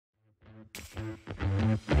All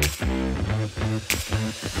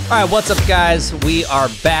right, what's up, guys? We are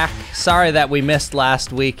back. Sorry that we missed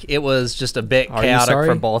last week. It was just a bit chaotic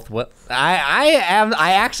for both. I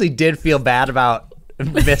actually did feel bad about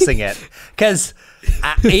missing it because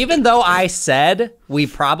even though I said we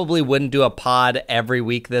probably wouldn't do a pod every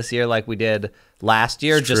week this year like we did last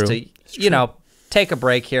year, just to take a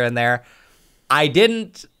break here and there, I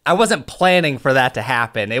wasn't planning for that to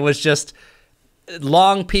happen. It was just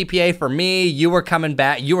long PPA for me. You were coming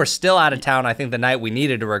back. You were still out of town, I think, the night we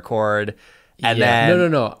needed to record. And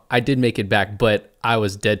then No. I did make it back, but I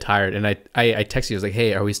was dead tired. And I texted you. I was like,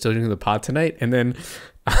 hey, are we still doing the pod tonight? And then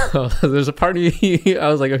there's a part of me, I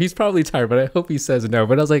was like, oh, he's probably tired, but I hope he says no.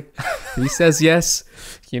 But I was like, if he says yes,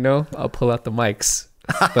 I'll pull out the mics.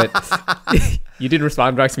 But you didn't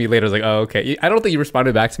respond back to me later. I was like, oh, okay. I don't think you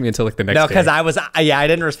responded back to me until like the next day. No, because I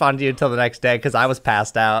didn't respond to you until the next day because I was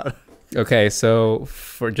passed out. Okay, so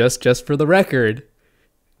for just for the record,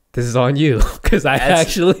 this is on you because I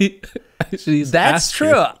actually that's true.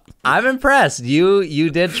 You. I'm impressed. You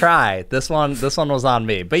did try. This one was on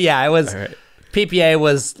me. But yeah, it was right. PPA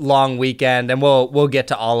was long weekend, and we'll get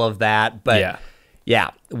to all of that. But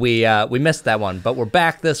yeah, we missed that one. But we're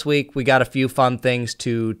back this week. We got a few fun things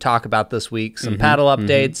to talk about this week. Some paddle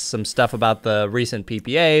updates, some stuff about the recent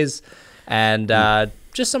PPAs, and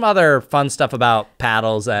just some other fun stuff about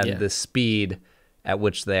paddles and the speed at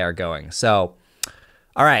which they are going. So,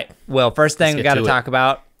 all right. Well, first thing we got to talk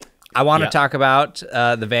about, I want to talk about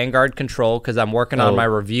the Vanguard control because I'm working on my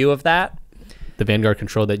review of that. The Vanguard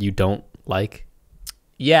control that you don't like?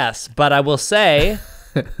 Yes, but I will say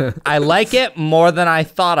I like it more than I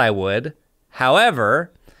thought I would.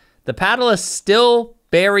 However, the paddle is still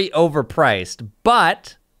very overpriced,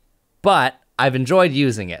 but I've enjoyed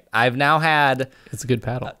using it. I've now had it's a good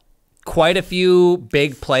paddle. Quite a few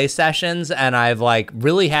big play sessions, and I've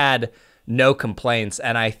really had no complaints.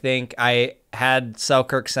 And I think I had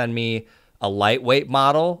Selkirk send me a lightweight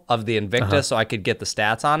model of the Invicta so I could get the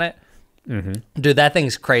stats on it. Dude, that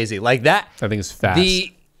thing's crazy. That thing is fast.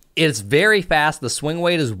 It's very fast. The swing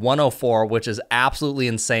weight is 104, which is absolutely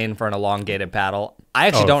insane for an elongated paddle. I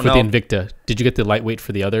actually don't know. For the Invicta. Did you get the lightweight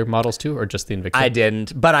for the other models too, or just the Invicta? I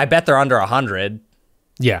didn't, but I bet they're under 100.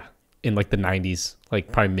 Yeah, in the 90s,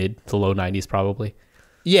 probably mid to low 90s probably.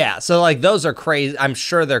 Yeah, so those are crazy. I'm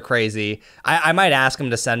sure they're crazy. I might ask them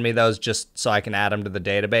to send me those just so I can add them to the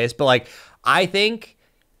database. But I think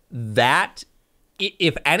that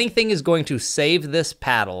if anything is going to save this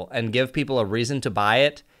paddle and give people a reason to buy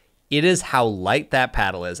it, it is how light that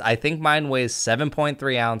paddle is. I think mine weighs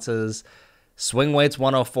 7.3 ounces. Swing weight's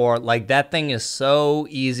 104. That thing is so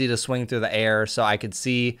easy to swing through the air, so I could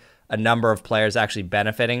see a number of players actually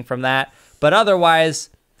benefiting from that. But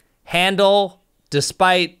otherwise, handle,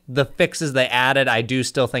 despite the fixes they added, I do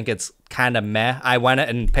still think it's kind of meh. I went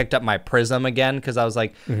and picked up my Prism again because I was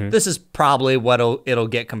like, this is probably what it'll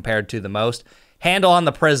get compared to the most. Handle on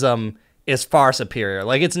the Prism is far superior.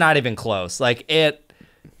 It's not even close.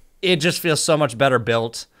 It just feels so much better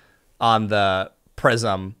built on the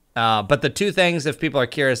Prism. But the two things, if people are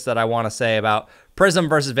curious, that I want to say about Prism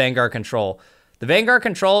versus Vanguard control, the Vanguard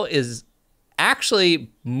control is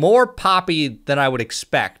actually more poppy than I would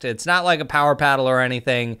expect. It's not like a power paddle or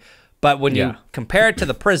anything, but when you compare it to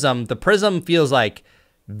the Prism feels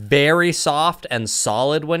very soft and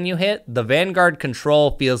solid when you hit. The Vanguard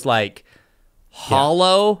control feels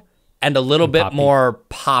hollow and a little bit more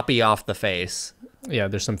poppy off the face. Yeah,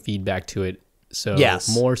 there's some feedback to it. So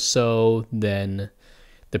more so than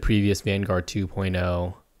the previous Vanguard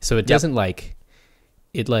 2.0. So it doesn't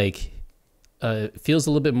feels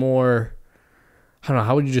a little bit more, I don't know,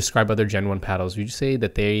 how would you describe other Gen 1 paddles? Would you say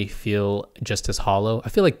that they feel just as hollow? I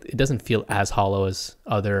feel like it doesn't feel as hollow as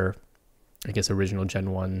other, I guess, original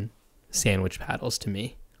Gen 1 sandwich paddles to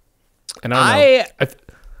me. And I don't know.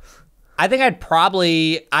 I think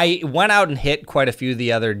I went out and hit quite a few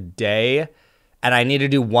the other day, and I need to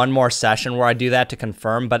do one more session where I do that to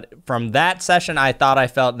confirm. But from that session, I thought I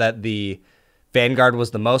felt that the Vanguard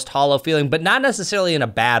was the most hollow feeling, but not necessarily in a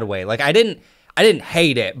bad way. I didn't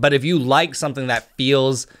hate it, but if you like something that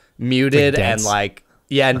feels muted and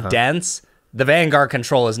dense, the Vanguard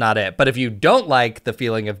control is not it. But if you don't like the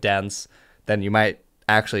feeling of dense, then you might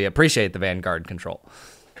actually appreciate the Vanguard control.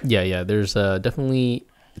 Yeah. There's definitely,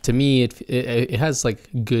 to me, it has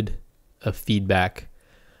good feedback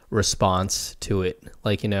response to it.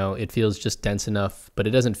 It feels just dense enough, but it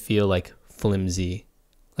doesn't feel flimsy.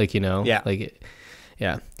 I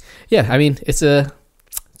mean, it's a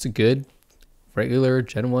good regular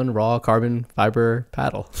Gen 1 raw carbon fiber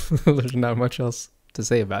paddle. There's not much else to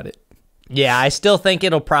say about it. Yeah, I still think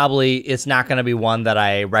it's not going to be one that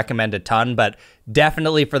I recommend a ton, but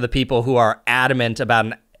definitely for the people who are adamant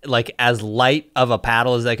about like as light of a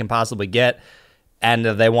paddle as they can possibly get, and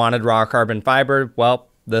they wanted raw carbon fiber, well,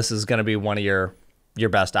 this is going to be one of your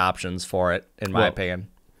best options for it, in my opinion.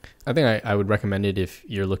 I think I would recommend it if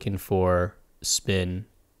you're looking for spin,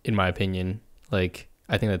 in my opinion. Like,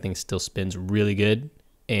 I think that thing still spins really good.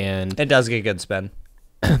 And it does get good spin.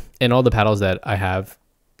 And all the paddles that I have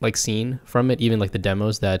like seen from it, even like the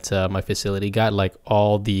demos that my facility got, like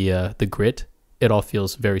all the grit, it all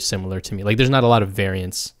feels very similar to me. Like there's not a lot of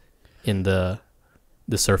variance in the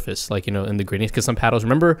surface, like, you know, in the grittiness, because some paddles,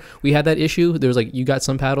 remember we had that issue, there was like, you got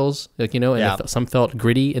some paddles, like, you know, and some felt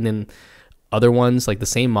gritty, and then other ones, like the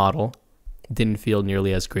same model, didn't feel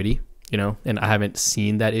nearly as gritty, you know, and I haven't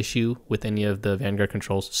seen that issue with any of the Vanguard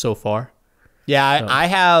controls so far. Yeah, so. I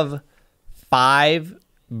have 5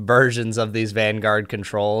 versions of these Vanguard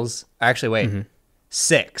controls. Actually, wait,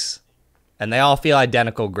 6. And they all feel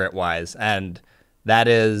identical grit-wise, and that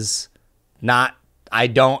is not...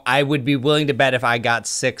 I would be willing to bet if I got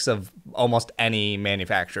 6 of almost any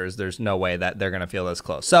manufacturers, there's no way that they're going to feel this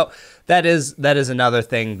close. So that is another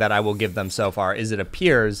thing that I will give them so far, is it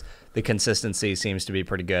appears the consistency seems to be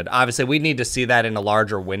pretty good. Obviously, we need to see that in a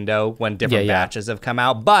larger window when different batches have come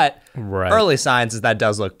out, but early signs is that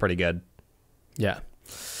does look pretty good. Yeah.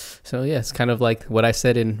 So yeah, it's kind of like what I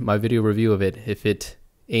said in my video review of it. If it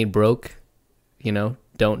ain't broke, you know,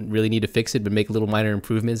 don't really need to fix it, but make little minor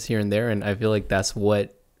improvements here and there. And I feel like that's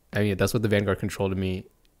what the Vanguard control to me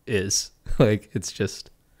is. Like, it's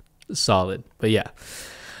just solid. But yeah,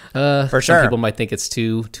 for sure. Some people might think it's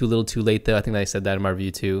too little too late though. I think I said that in my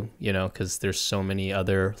review too, you know, because there's so many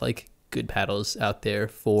other like good paddles out there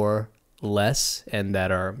for less and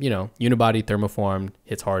that are, you know, unibody, thermoformed,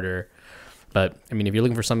 hits harder. But I mean, if you're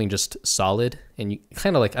looking for something just solid and you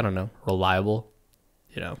kind of like, I don't know, reliable,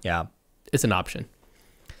 you know, it's an option.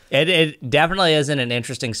 It definitely is in an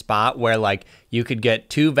interesting spot where like you could get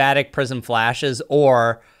 2 Vatic Prism flashes,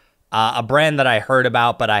 or a brand that I heard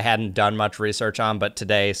about but I hadn't done much research on, but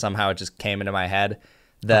today somehow it just came into my head.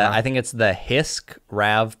 I think it's the Hisk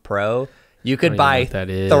Rav Pro. You could buy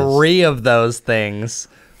 3 of those things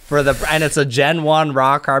and it's a Gen 1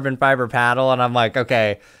 raw carbon fiber paddle, and I'm like,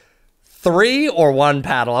 okay, 3 or 1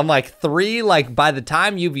 paddle? I'm like, 3, like by the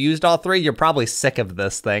time you've used all 3, you're probably sick of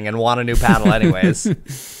this thing and want a new paddle anyways.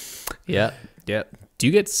 Yeah. Do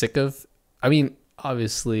you get sick of, I mean,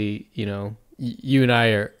 obviously, you know, you and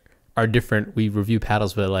I are different. We review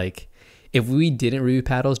paddles, but like, if we didn't review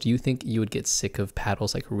paddles, do you think you would get sick of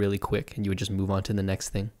paddles like really quick and you would just move on to the next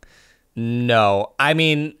thing? No. I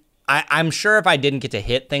mean, I'm sure if I didn't get to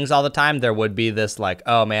hit things all the time, there would be this like,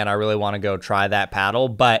 oh man, I really want to go try that paddle.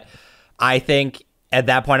 But I think at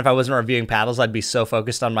that point, if I wasn't reviewing paddles, I'd be so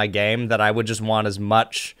focused on my game that I would just want as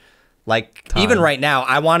much, like time. Even right now,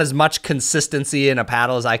 I want as much consistency in a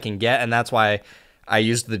paddle as I can get. And that's why I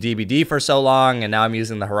used the DBD for so long. And now I'm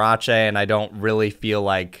using the Huarache, and I don't really feel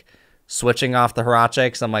like switching off the Huarache,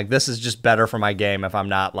 because I'm like, this is just better for my game if I'm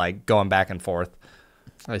not like going back and forth.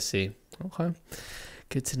 I see. Okay.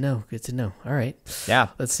 Good to know. All right. Yeah.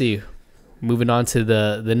 Let's see. Moving on to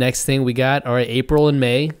the next thing we got. All right. April and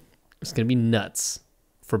May. It's going to be nuts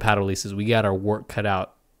for paddle releases. We got our work cut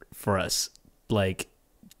out for us. Like,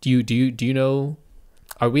 do you know,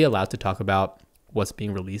 are we allowed to talk about what's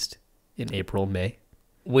being released in April, May?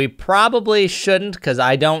 We probably shouldn't, because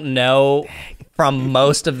I don't know from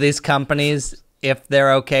most of these companies if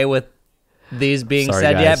they're okay with these being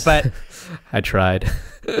said yet, but I tried.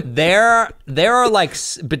 there are like,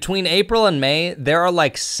 between April and May, there are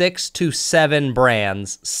like 6 to 7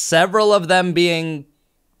 brands, several of them being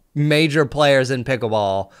major players in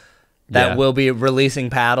pickleball, that will be releasing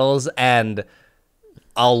paddles, and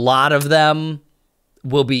a lot of them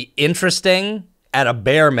will be interesting at a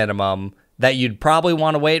bare minimum that you'd probably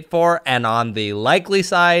want to wait for, and on the likely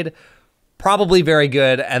side, probably very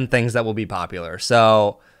good and things that will be popular.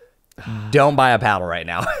 So don't buy a paddle right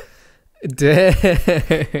now.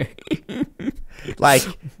 Like,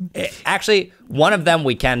 actually, one of them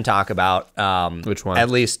we can talk about. Which one? At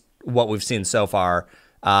least what we've seen so far.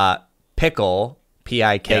 PIKKL,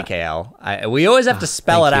 PIKKL. We always have to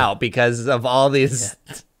spell it out because of all these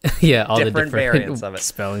all different variants of it.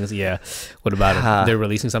 Spellings. Yeah. What about it? They're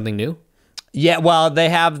releasing something new? Yeah, well, they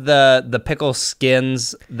have the PIKKL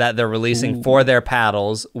Skins that they're releasing for their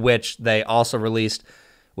paddles, which they also released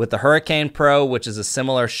with the Hurricane Pro, which is a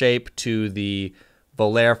similar shape to the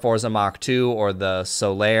Volair Forza Mach 2 or the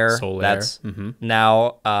Solaire. That's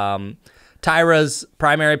now Tyra's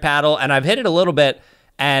primary paddle, and I've hit it a little bit,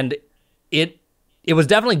 and it it was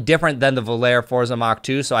definitely different than the Volair Forza Mach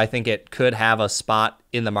 2, so I think it could have a spot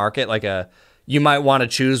in the market. Like you might want to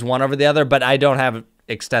choose one over the other, but I don't have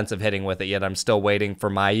extensive hitting with it yet. I'm still waiting for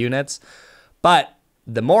my units. But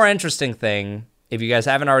the more interesting thing, if you guys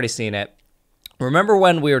haven't already seen it, remember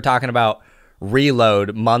when we were talking about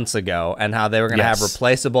Reload months ago and how they were going to have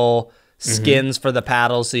replaceable skins for the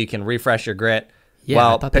paddles so you can refresh your grit? Yeah,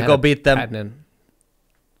 well, Pickle beat them.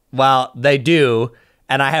 Well, they do,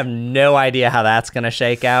 and I have no idea how that's going to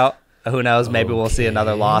shake out. Who knows? Maybe we'll see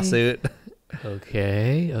another lawsuit.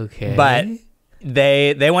 Okay. But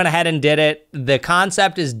they went ahead and did it. The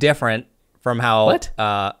concept is different from how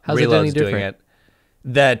Reload's doing it.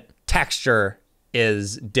 The texture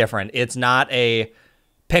is different. It's not a...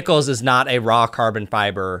 Pickles is not a raw carbon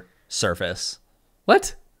fiber surface.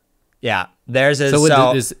 What? Yeah. Theirs is...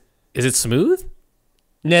 Is it smooth?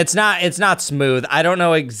 No, it's not. It's not smooth. I don't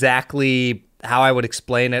know exactly how I would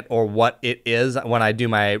explain it or what it is. When I do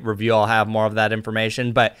my review, I'll have more of that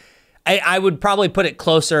information. But I would probably put it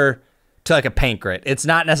closer to like a paint grit. It's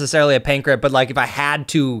not necessarily a paint grit, but like if I had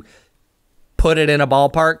to put it in a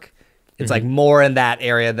ballpark, it's like more in that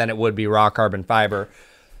area than it would be raw carbon fiber.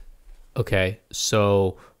 Okay,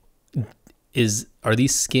 so are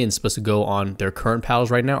these skins supposed to go on their current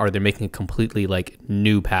paddles right now, or are they making a completely like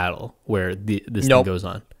new paddle where this thing goes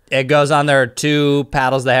on? It goes on their two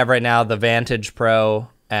paddles they have right now, the Vantage Pro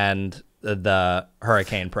and the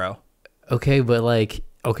Hurricane Pro. Okay, but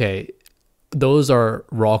those are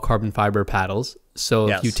raw carbon fiber paddles. So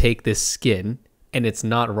if you take this skin and it's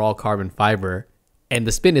not raw carbon fiber and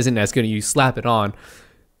the spin isn't as good and you slap it on,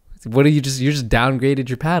 what are you just downgraded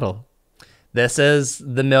your paddle? This is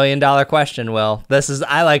the $1 million question, Will. This is,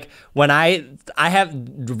 when I have,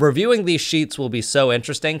 reviewing these sheets will be so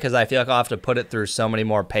interesting because I feel like I'll have to put it through so many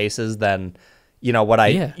more paces than, you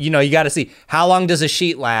got to see how long does a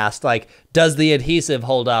sheet last? Like, does the adhesive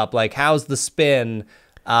hold up? Like, how's the spin?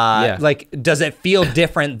 Like, does it feel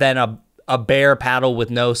different than a bare paddle with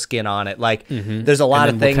no skin on it? Like, there's a lot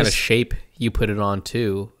of things. What kind of shape you put it on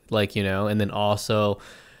too, and then also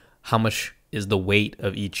how much is the weight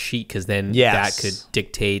of each sheet, because then that could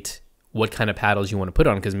dictate what kind of paddles you want to put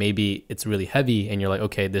on, because maybe it's really heavy and you're like,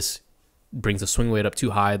 okay, this brings the swing weight up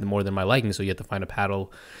too high, the more than my liking, so you have to find a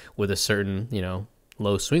paddle with a certain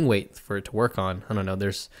low swing weight for it to work on. I don't know,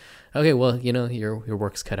 your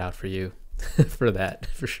work's cut out for you for that,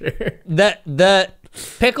 for sure. The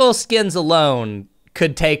PIKKL Skins alone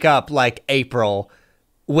could take up like April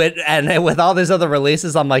with all these other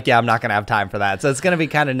releases. I'm like, I'm not gonna have time for that, so it's gonna be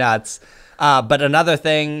kind of nuts. But another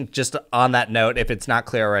thing, just on that note, if it's not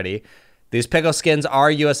clear already, these PIKKL Skins are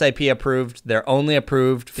USAP approved. They're only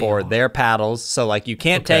approved for their paddles. So, like, you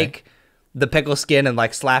can't take the PIKKL Skin and,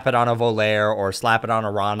 like, slap it on a Volair or slap it on a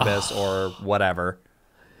Ronvis or whatever.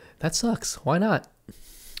 That sucks. Why not?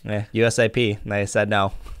 Yeah, USAP. They said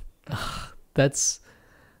no. That's...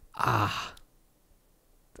 I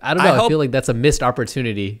don't know. I feel like that's a missed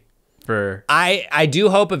opportunity for... I do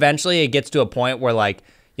hope eventually it gets to a point where, like,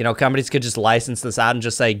 companies could just license this out and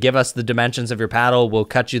just say, give us the dimensions of your paddle, we'll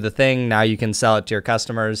cut you the thing, now you can sell it to your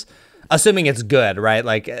customers, assuming it's good, right?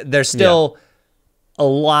 Like, there's still a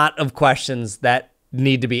lot of questions that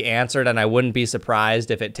need to be answered, and I wouldn't be surprised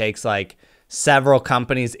if it takes, like, several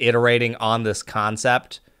companies iterating on this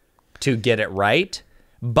concept to get it right.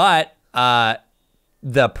 But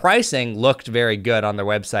the pricing looked very good on their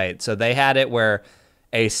website. So they had it where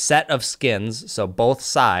a set of skins, so both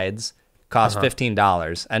sides, cost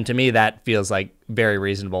 $15, and to me that feels like very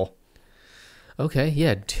reasonable. Okay,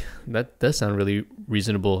 yeah, that does sound really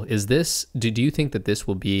reasonable. Is this? Do you think that this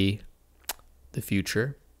will be the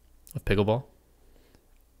future of pickleball?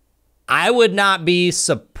 I would not be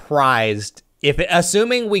surprised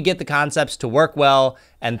assuming we get the concepts to work well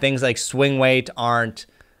and things like swing weight aren't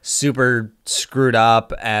super screwed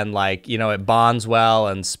up and it bonds well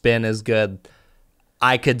and spin is good.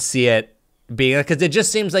 I could see it being, because it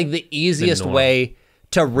just seems like the easiest way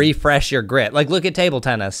to refresh your grit. Like, look at table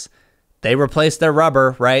tennis. They replaced their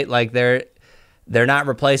rubber, right? Like, they're not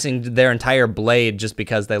replacing their entire blade just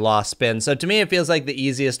because they lost spin. So to me, it feels like the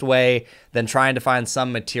easiest way than trying to find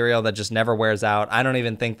some material that just never wears out. I don't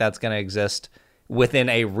even think that's going to exist within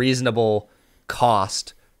a reasonable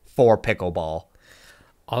cost for pickleball.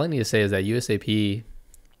 All I need to say is that USAP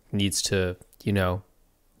needs to,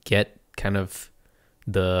 get kind of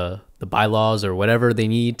the bylaws or whatever they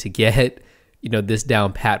need to get, this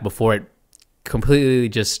down pat before it completely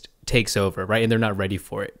just takes over, right? And they're not ready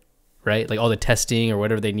for it, right? Like all the testing or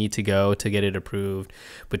whatever they need to go to get it approved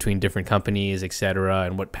between different companies, etc.,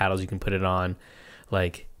 and what paddles you can put it on.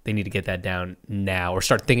 Like, they need to get that down now, or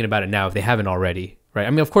start thinking about it now if they haven't already, right? I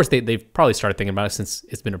mean, of course they've probably started thinking about it since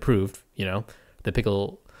it's been approved. You know, the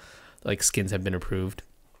pickle like skins have been approved.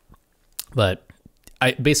 But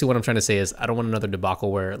I basically what I'm trying to say is I don't want another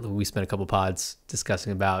debacle where we spend a couple pods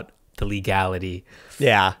discussing about the legality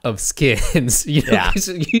of skins. You know,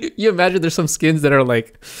 you imagine there's some skins that are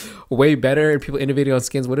like way better and people innovating on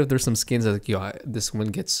skins. What if there's some skins that like, this one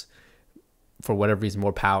gets for whatever reason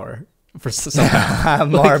more power for somehow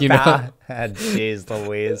more power? Jeez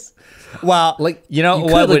Louise. Well, like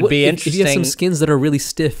what would be interesting? If you have some skins that are really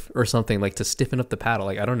stiff or something, like to stiffen up the paddle.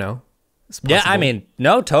 Like I don't know. Yeah, I mean,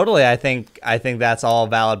 no, totally. I think that's all a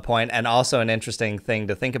valid point, and also an interesting thing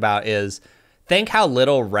to think about is think how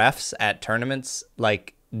little refs at tournaments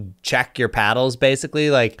like check your paddles. Basically,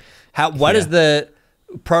 like what is the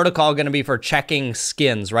protocol going to be for checking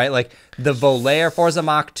skins? Right, like the Volair Forza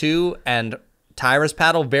Mach 2 and Tyra's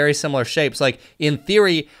paddle, very similar shapes. Like in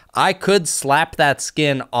theory, I could slap that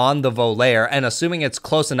skin on the Volair, and assuming it's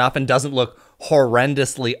close enough and doesn't look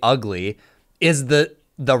horrendously ugly, is the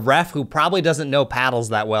ref who probably doesn't know paddles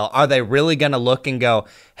that well, are they really going to look and go,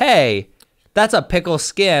 hey, that's a PIKKL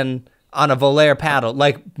skin on a Volair paddle?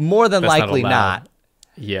 Like, more than likely not.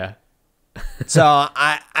 Yeah. So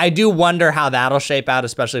I do wonder how that'll shape out,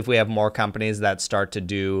 especially if we have more companies that start to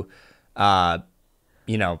do, the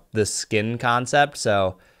skin concept.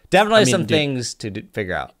 So definitely some things to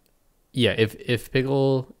figure out. Yeah, if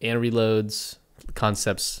PIKKL and Reload's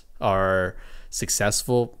concepts are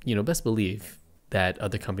successful, best believe that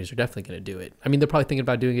other companies are definitely going to do it. I mean, they're probably thinking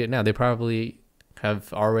about doing it now. They probably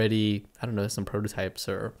have already, I don't know, some prototypes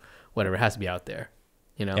or whatever. It has to be out there,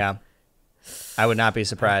 Yeah. I would not be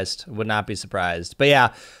surprised. Would not be surprised. But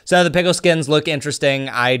yeah, so the PIKKL skins look interesting.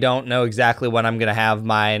 I don't know exactly when I'm going to have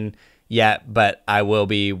mine yet, but I will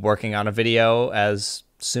be working on a video as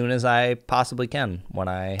soon as I possibly can when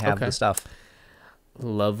I have the stuff.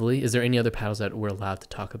 Lovely. Is there any other paddles that we're allowed to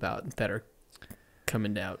talk about that are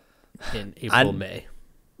coming out in April, May?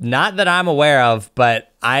 Not that I'm aware of,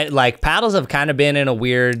 but paddles have kind of been in a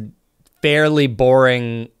weird, fairly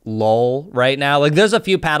boring lull right now. Like there's a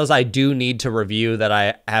few paddles I do need to review that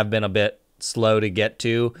I have been a bit slow to get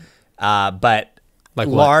to. But like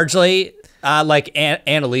largely, like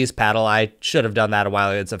Annalise paddle, I should have done that a while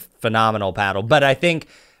ago. It's a phenomenal paddle. But I think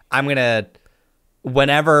I'm going to,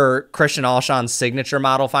 whenever Christian Alshon's signature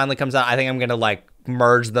model finally comes out, I think I'm going to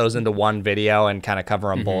merge those into one video and kind of cover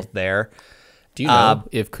them both there. Do you know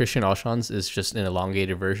if Christian Alshon's is just an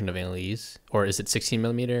elongated version of Annalise, or is it 16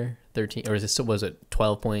 millimeter, 13, or is it still, was it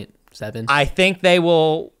 12.7? I think they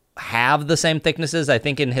will have the same thicknesses. I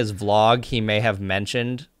think in his vlog he may have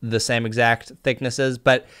mentioned the same exact thicknesses,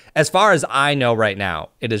 but as far as I know right now,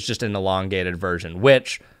 it is just an elongated version,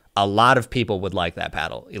 which a lot of people would like that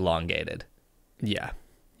paddle elongated. Yeah,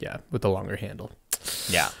 with the longer handle.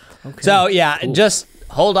 Yeah. Okay. So yeah, cool. Just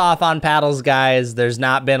hold off on paddles, guys. There's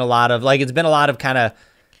not been a lot of it's been a lot of kind of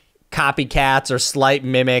copycats or slight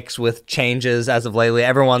mimics with changes as of lately.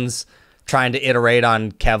 Everyone's trying to iterate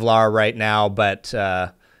on Kevlar right now, but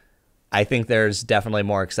I think there's definitely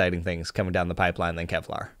more exciting things coming down the pipeline than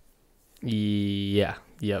Kevlar. Yeah.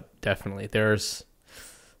 Yep. Definitely.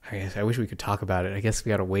 I wish we could talk about it. I guess we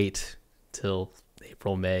got to wait till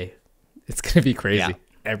April, May. It's gonna be crazy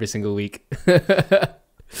every single week.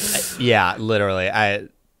 Yeah, literally. I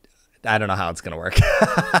don't know how it's gonna work.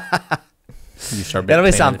 You start that'll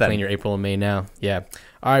be something. Planning your April and May now. Yeah.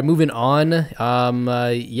 All right, moving on.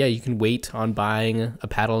 You can wait on buying a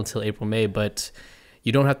paddle until April, May, but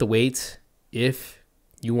you don't have to wait if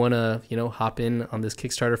you want to, hop in on this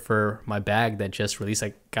Kickstarter for my bag that just released.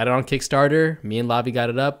 I got it on Kickstarter. Me and Lavi got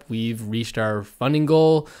it up. We've reached our funding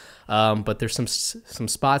goal. But there's some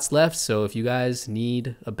spots left, so if you guys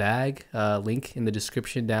need a bag, link in the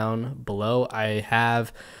description down below. I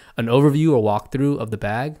have an overview or walkthrough of the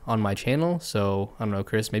bag on my channel, so I don't know,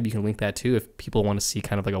 Chris, maybe you can link that too if people want to see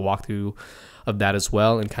kind of like a walkthrough of that as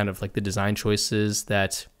well, and kind of like the design choices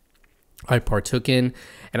that I partook in.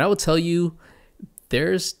 And I will tell you,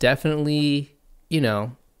 there's definitely,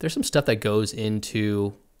 there's some stuff that goes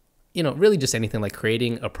into really just anything like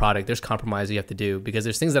creating a product. There's compromise you have to do because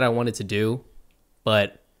there's things that I wanted to do,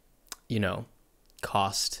 but,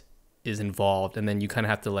 cost is involved. And then you kind of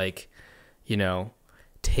have to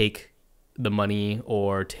take the money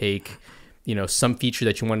or take, some feature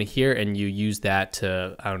that you want to hear and you use that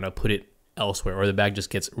to, I don't know, put it elsewhere, or the bag just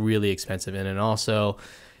gets really expensive. And then also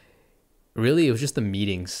really it was just the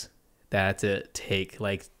meetings that I had to take,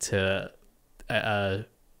 to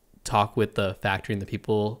talk with the factory and the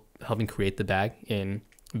people helping create the bag in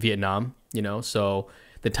Vietnam, so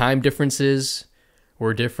the time differences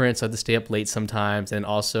were different, so I had to stay up late sometimes, and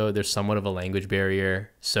also there's somewhat of a language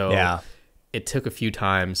barrier, so it took a few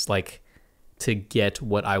times like to get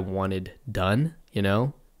what I wanted done, you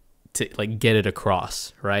know, to like get it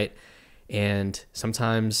across, right? And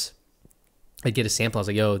sometimes I get a sample, I was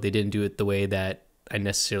like, yo, they didn't do it the way that I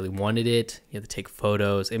necessarily wanted it. You have to take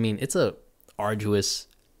photos. I mean, it's a arduous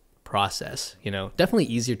process, you know, definitely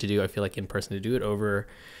easier to do, I feel like, in person, to do it over,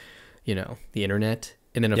 you know, the internet.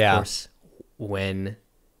 And then of course, when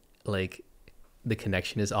like the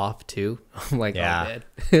connection is off too, I'm like, oh man.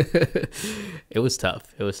 It was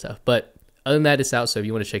tough. It was tough. But other than that, it's out. So if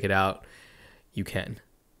you want to check it out, you can.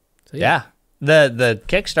 So, yeah. The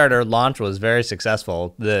Kickstarter launch was very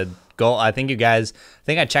successful. The goal, I think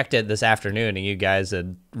I checked it this afternoon, and you guys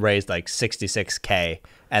had raised like 66K,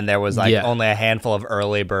 and there was like only a handful of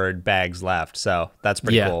early bird bags left. So that's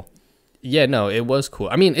pretty cool. Yeah, no, it was cool.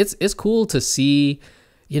 I mean, it's cool to see,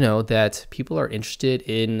 you know, that people are interested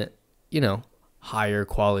in, you know, higher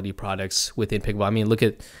quality products within pickleball. I mean, look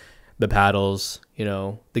at the paddles, you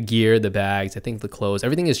know, the gear, the bags, I think the clothes,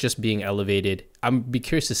 everything is just being elevated. I'm be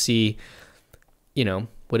curious to see, you know,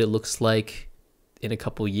 what it looks like in a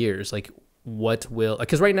couple years. Like what will,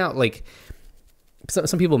 because right now, like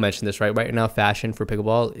some people mention this, right? Right now, fashion for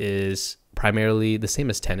pickleball is primarily the same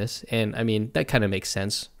as tennis. And I mean, that kind of makes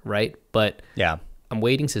sense, right? But yeah, I'm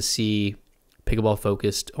waiting to see pickleball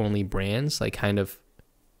focused only brands like kind of,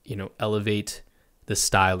 you know, elevate the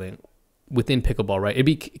styling within pickleball, right? It'd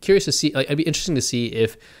be curious to see, like, it'd be interesting to see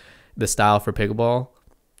if the style for pickleball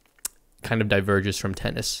kind of diverges from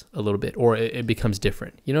tennis a little bit, or it becomes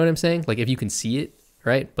different. You know what I'm saying? Like if you can see it,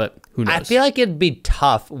 right? But who knows? I feel like it'd be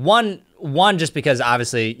tough. One, just because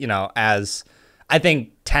obviously, you know, as I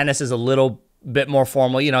think tennis is a little bit more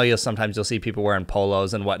formal. You know, you'll see people wearing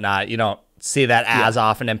polos and whatnot. You don't see that as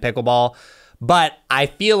often in pickleball. But I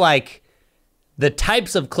feel like the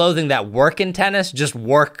types of clothing that work in tennis just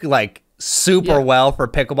work like super well for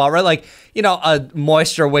pickleball, right? Like, you know, a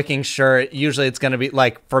moisture wicking shirt, usually it's going to be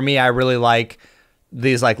like, for me, I really like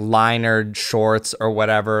these like linered shorts or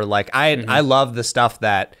whatever. Like I love the stuff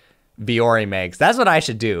that Viore makes. That's what I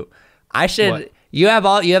should do. I should, you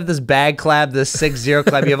have this bag collab, this 6-0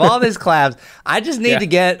 collab, you have all these collabs. I just need to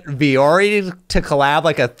get Viore to collab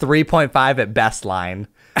like a 3.5 at best line,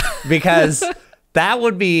 because that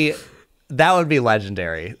would be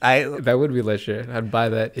legendary. That would be legendary. I'd buy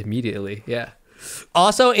that immediately. Yeah.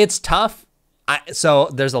 Also, it's tough. So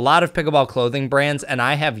there's a lot of pickleball clothing brands, and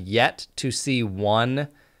I have yet to see one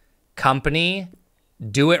company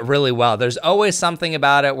do it really well. There's always something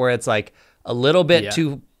about it where it's like a little bit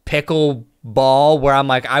too pickleball, where I'm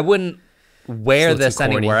like, I wouldn't wear this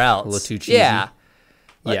anywhere else. A little too cheesy. Yeah.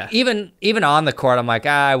 Like, even on the court, I'm like,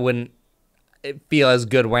 I wouldn't feel as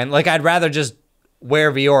good wearing. Like, I'd rather just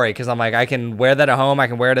wear Viore, because I'm like, I can wear that at home, I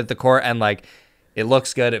can wear it at the court, and like it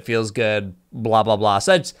looks good, it feels good, blah blah blah.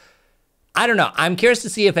 So I don't know. I'm curious to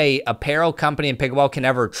see if a apparel company in pickleball can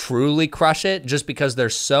ever truly crush it, just because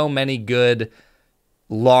there's so many good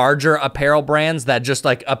larger apparel brands that just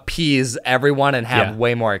like appease everyone and have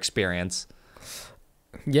way more experience.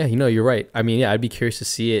 Yeah, you know, you're right. I mean, yeah, I'd be curious to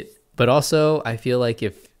see it, but also I feel like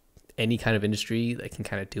if any kind of industry that can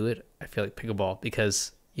kind of do it, I feel like pickleball,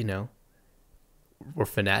 because, you know, we're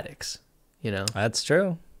fanatics, you know. That's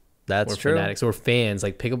true. We're fanatics. We're fans.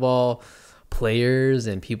 Like pickleball players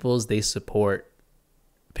and peoples, they support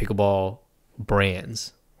pickleball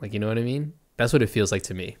brands. Like, you know what I mean? That's what it feels like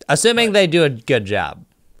to me. Assuming they do a good job.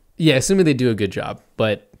 Yeah, assuming they do a good job.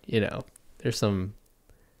 But, you know, there's some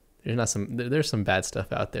bad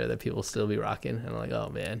stuff out there that people still be rocking. And I'm like,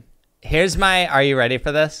 oh man. Are you ready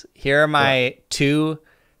for this? Here are my two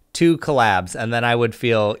collabs, and then I would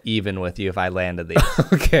feel even with you if I landed these.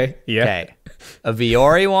 Okay. Yeah. Okay. A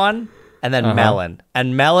Viore one, and then Melon.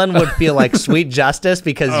 And Melon would feel like sweet justice,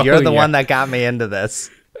 because you're the one that got me into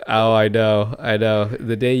this. Oh, I know.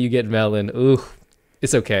 The day you get Melon, ooh,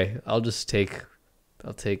 it's okay. I'll still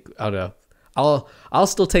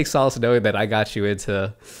take solace knowing that I got you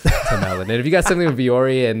into Melon. And if you got something with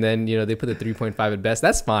Viore and then, you know, they put the 3.5 at best,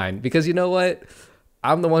 that's fine, because you know what?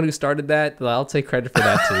 I'm the one who started that. I'll take credit for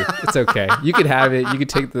that too. It's okay. You can have it. You can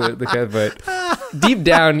take the credit, but deep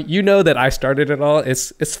down, you know that I started it all.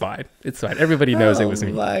 It's fine. It's fine. Everybody knows it was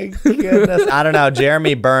me. Oh my goodness. I don't know.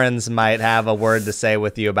 Jeremy Burns might have a word to say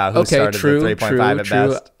with you about who started the 3.5 at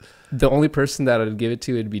best. The only person that I'd give it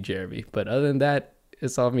to would be Jeremy. But other than that,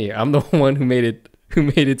 it's all me. I'm the one who made it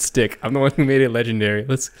stick. I'm the one who made it legendary.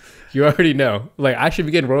 You already know. Like, I should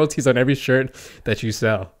be getting royalties on every shirt that you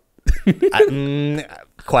sell.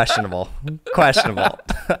 Questionable.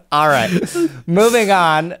 All right, moving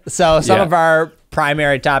on. So some of our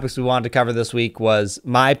primary topics we wanted to cover this week was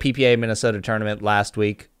my PPA Minnesota tournament last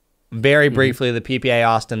week. very briefly, the PPA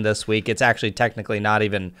Austin this week. It's actually technically not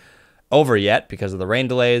even over yet because of the rain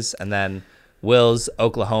delays. And then Will's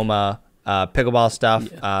Oklahoma pickleball stuff.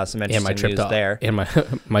 Some interesting news there. And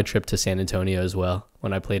my trip to San Antonio as well,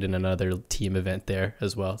 when I played in another team event there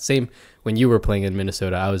as well. Same when you were playing in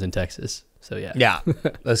Minnesota, I was in Texas. So yeah. Yeah,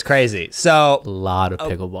 that's crazy. So a lot of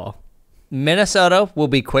pickleball. Minnesota will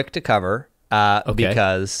be quick to cover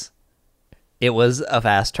because it was a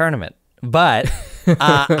fast tournament. But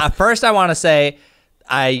first I want to say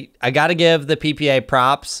I got to give the PPA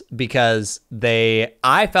props because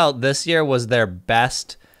I felt this year was their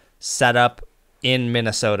best setup in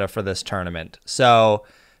Minnesota for this tournament. So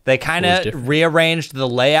they kind of rearranged the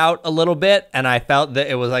layout a little bit, and I felt that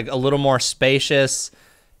it was like a little more spacious.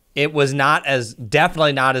 It was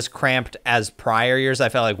definitely not as cramped as prior years. I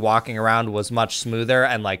felt like walking around was much smoother,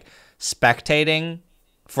 and like spectating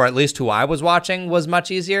for at least who I was watching was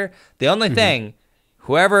much easier. The only thing,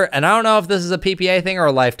 and I don't know if this is a PPA thing or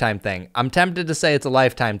a lifetime thing. I'm tempted to say it's a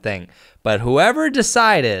lifetime thing, but whoever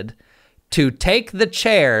decided to take the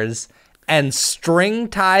chairs and string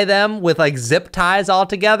tie them with like zip ties all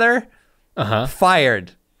together,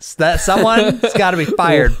 fired. Someone's got to be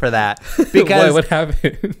fired for that. Because what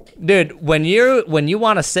happened? Dude, when you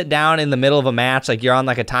want to sit down in the middle of a match, like you're on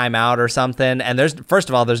like a timeout or something, and first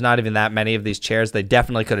of all, there's not even that many of these chairs. They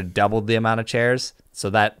definitely could have doubled the amount of chairs. So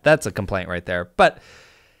that's a complaint right there. But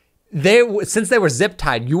since they were zip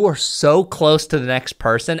tied, you were so close to the next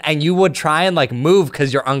person, and you would try and like move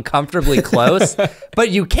because you're uncomfortably close, but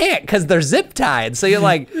you can't because they're zip tied. So you're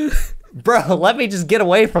like, bro, let me just get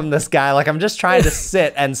away from this guy. Like I'm just trying to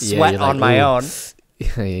sit and sweat on my own.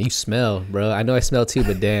 Yeah, you smell, bro. I know I smell too,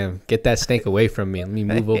 but damn, get that stink away from me. Let me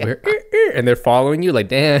move over here. And they're following you like,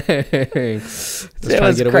 damn. It was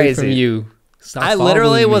crazy. Away from you. I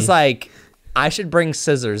literally was like, I should bring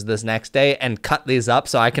scissors this next day and cut these up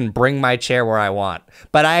so I can bring my chair where I want.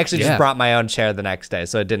 But I actually just brought my own chair the next day,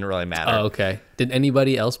 so it didn't really matter. Oh, okay. Did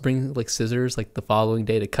anybody else bring like scissors like the following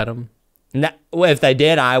day to cut them? No, well, if they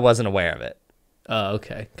did, I wasn't aware of it. Oh,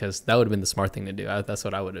 okay. Because that would have been the smart thing to do. That's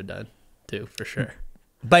what I would have done too, for sure.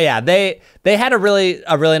 But yeah, they had a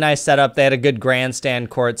really nice setup. They had a good grandstand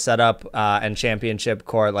court setup and championship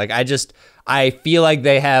court. Like I feel like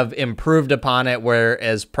they have improved upon it,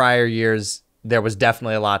 whereas prior years there was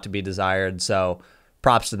definitely a lot to be desired. So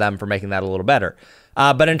props to them for making that a little better.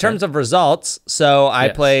 But in terms of results, so I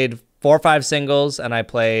played 4-5 singles and I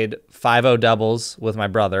played 5-0 doubles with my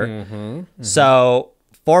brother. So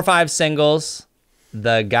 4-5 singles,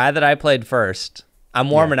 the guy that I played first,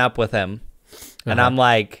 I'm warming up with him. And I'm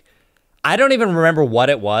like, I don't even remember what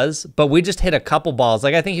it was, but we just hit a couple balls.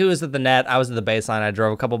 Like I think he was at the net, I was at the baseline, I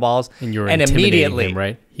drove a couple balls. And you were intimidating him,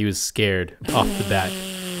 right? He was scared off the bat.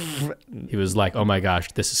 He was like, oh my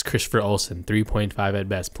gosh, this is Christopher Olsen, 3.5 at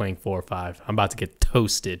best, playing 4-5. I'm about to get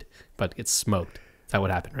toasted, about to get smoked. Is that what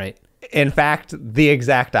happened, right? In fact, the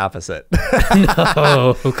exact opposite.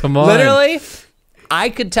 No, come on. Literally, I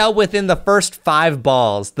could tell within the first 5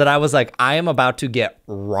 balls that I was like, I am about to get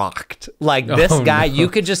rocked. Like this guy, you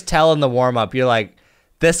could just tell in the warm-up, you're like,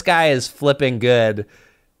 this guy is flipping good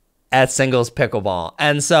at singles pickleball.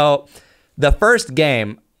 And so the first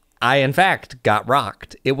game, I in fact got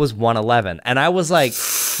rocked. It was 111. And I was like,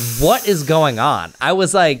 what is going on? I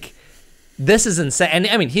was like, this is insane. And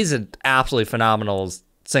I mean, he's an absolutely phenomenal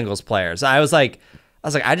singles player. So I was like,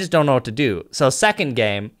 I just don't know what to do. So second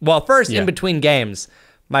game, in between games,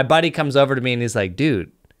 my buddy comes over to me and he's like,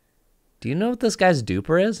 dude, do you know what this guy's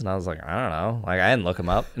duper is? And I was like, I don't know. Like, I didn't look him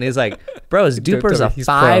up. And he's like, bro, his duper's a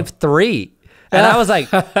 5'3". And I was like,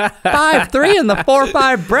 5'3" in the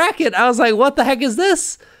 4-5 bracket. I was like, what the heck is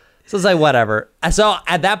this? So it's like, whatever. So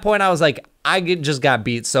at that point, I was like, just got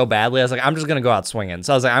beat so badly. I was like, I'm just going to go out swinging.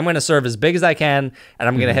 So I was like, I'm going to serve as big as I can, and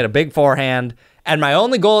I'm going to hit a big forehand. And my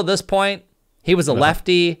only goal at this point, he was a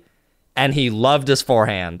lefty, and he loved his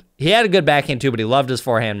forehand. He had a good backhand too, but he loved his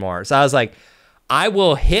forehand more. So I was like, I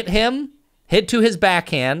will hit to his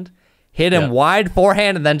backhand, hit him wide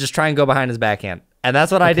forehand, and then just try and go behind his backhand. And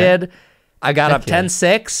that's what I did. I got up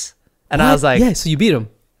 10-6, and I was like... Yeah, so you beat him.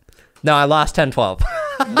 No, I lost 10-12.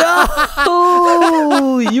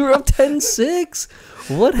 No! You were up 10-6?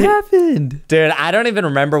 What happened? Dude, I don't even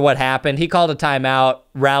remember what happened. He called a timeout,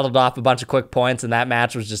 rattled off a bunch of quick points, and that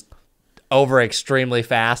match was just over extremely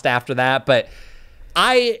fast after that. But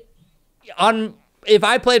if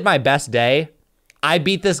I played my best day, I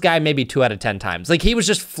beat this guy maybe 2 out of 10 times. Like, he was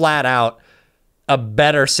just flat out a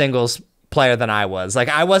better singles player than I was. Like,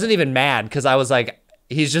 I wasn't even mad because I was like,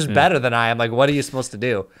 he's just better than I am. Like, what are you supposed to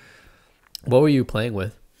do? What were you playing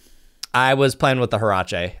with? I was playing with the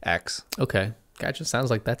Hirache X. Okay. Gotcha. Sounds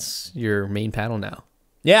like that's your main paddle now.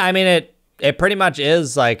 Yeah, I mean it pretty much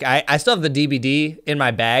is. Like I still have the DVD in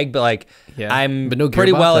my bag, but like but no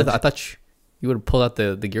pretty gearbox? well. I thought you would have pulled out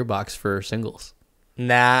the gearbox for singles.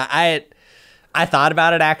 Nah, I thought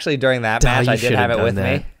about it actually during that match. I did have it with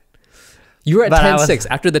me. You were at 10-6.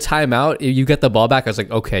 After the timeout, you get the ball back. I was like,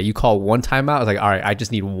 okay, you call one timeout. I was like, all right, I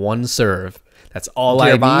just need one serve. That's all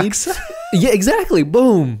I need. Yeah, exactly.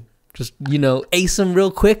 Boom. Just, ace them real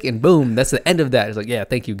quick and boom. That's the end of that. It's like, yeah,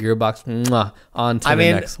 thank you, Gearbox. Mwah. On to the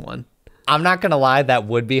next one. I'm not going to lie. That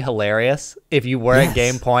would be hilarious if you were at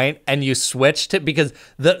game point and you switched it, because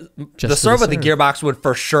the serve with the Gearbox would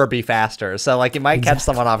for sure be faster. So like it might catch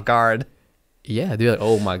someone off guard. Yeah, they'd be like,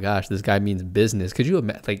 "Oh my gosh, this guy means business." Could you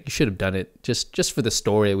imagine? Like, you should have done it just for the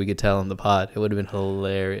story that we could tell on the pod. It would have been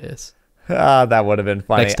hilarious. That would have been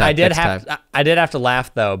funny. Next time, I did have to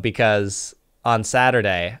laugh though, because on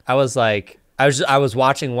Saturday I was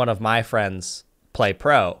watching one of my friends play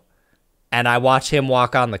pro, and I watched him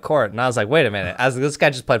walk on the court, and I was like, "Wait a minute! This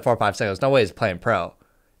guy just played 4 or 5 singles. No way he's playing pro.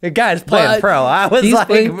 The guy's playing pro." He's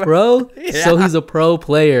playing pro, yeah. So he's a pro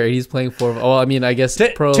player. He's playing I guess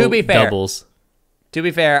pro to be fair, doubles. To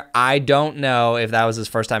be fair, I don't know if that was his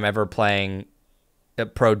first time ever playing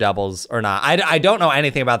pro doubles or not. I don't know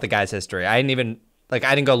anything about the guy's history. I didn't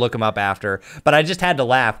go look him up after, but I just had to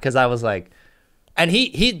laugh because I was like, and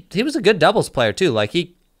he was a good doubles player too. Like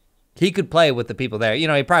he could play with the people there.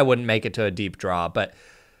 He probably wouldn't make it to a deep draw, but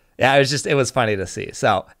yeah, it was funny to see.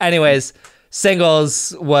 So anyways,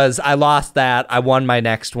 singles I lost that. I won my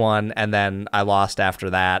next one, and then I lost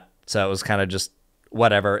after that. So it was kind of just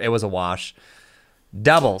whatever. It was a wash.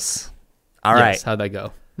 Doubles. All right. How'd that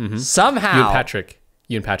go? Mm-hmm. Somehow. You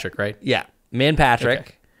and Patrick, right? Yeah. Me and Patrick.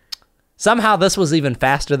 Okay. Somehow this was even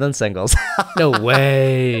faster than singles. No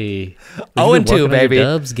way. 0-2, baby.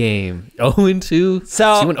 Dubs game. 0-2.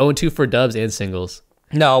 So you went 0-2 for dubs and singles.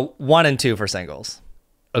 No, 1-2 for singles.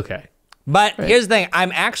 Okay. But here's the thing.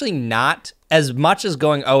 I'm actually not, as much as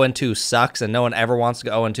going 0-2 sucks and no one ever wants to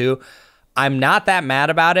go 0-2, I'm not that mad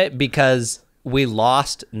about it, because we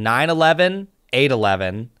lost 9-11,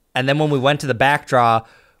 8-11, and then when we went to the back draw,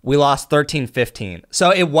 we lost 13-15.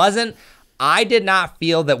 So I did not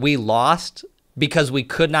feel that we lost because we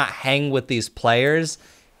could not hang with these players.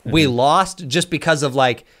 Mm-hmm. We lost just because of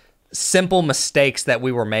like simple mistakes that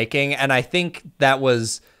we were making, and I think that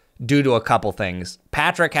was due to a couple things.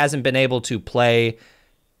 Patrick hasn't been able to play,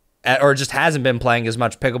 or just hasn't been playing as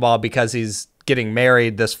much pickleball because he's getting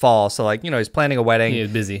married this fall. So like, he's planning a wedding. He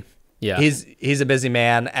is busy. Yeah. He's a busy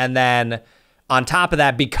man. And then on top of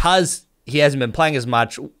that, because he hasn't been playing as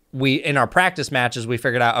much, in our practice matches, we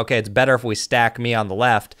figured out, okay, it's better if we stack me on the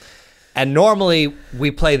left. And normally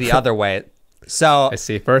we play the other way. So I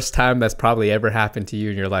see. First time that's probably ever happened to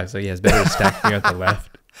you in your life. So yeah, it's better to stack me on the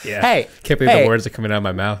left. Yeah. Hey, can't believe the words are coming out of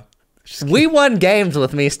my mouth. We won games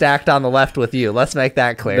with me stacked on the left with you. Let's make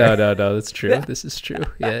that clear. No, that's true. This is true.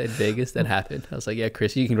 Yeah, in Vegas, that happened. I was like, yeah,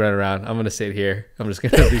 Chris, you can run around. I'm going to sit here. I'm just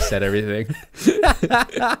going to reset everything.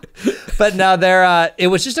 But no, it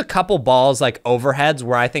was just a couple balls, like overheads,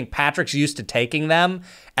 where I think Patrick's used to taking them,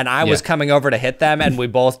 and I was coming over to hit them, and we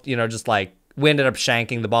both, just like, we ended up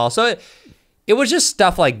shanking the ball. So it was just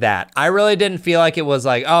stuff like that. I really didn't feel like it was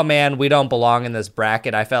like, oh man, we don't belong in this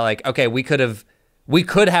bracket. I felt like, okay, we could have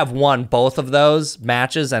won both of those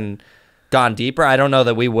matches and gone deeper. I don't know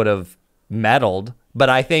that we would have medaled, but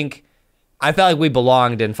I felt like we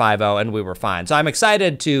belonged in 5-0 and we were fine. So I'm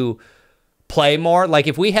excited to play more. Like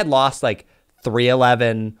if we had lost like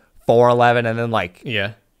 3-11, 4-11, and then like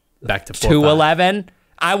back to 2-11,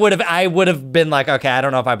 I would have been like, okay, I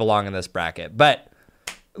don't know if I belong in this bracket. But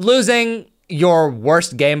losing your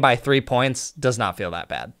worst game by 3 points does not feel that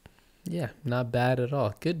bad. Yeah, not bad at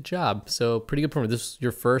all. Good job. So pretty good performance. This is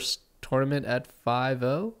your first tournament at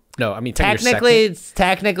 5-0? No, I mean technically it's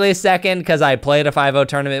technically second, because I played a 5-0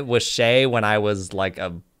 tournament with Shay when I was like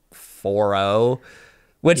a 4-0,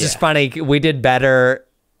 which is funny. We did better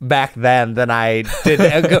back then than I did.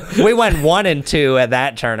 We went 1-2 at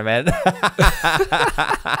that tournament.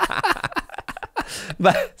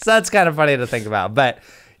 But so that's kind of funny to think about. But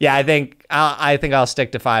yeah, I think I'll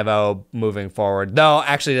stick to 5-0 moving forward. Though,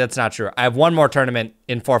 actually, that's not true. I have one more tournament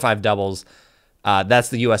in 4-5 doubles. That's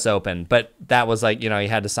the U.S. Open. But that was like, you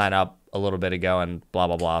had to sign up a little bit ago and blah,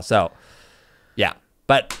 blah, blah. So, yeah.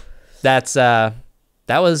 But that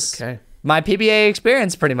was my PBA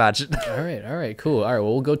experience pretty much. All right, cool. All right,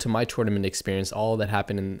 well, we'll go to my tournament experience. All that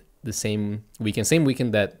happened in the same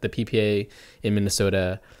weekend that the PPA in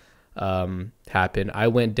Minnesota happened. I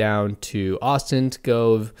went down to Austin to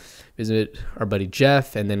go visit our buddy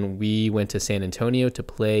Jeff, and then we went to San Antonio to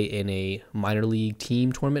play in a minor league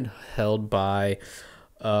team tournament held by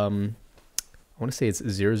I want want to say it's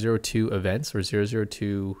 002 events or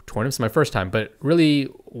 002 tournaments. It's my first time, but really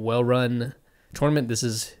well run tournament. This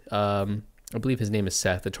is, I believe his name is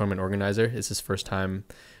Seth, the tournament organizer. It's his first time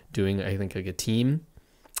doing, I think, like a team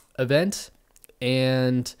event.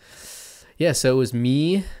 And yeah, so it was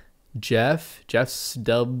me, Jeff's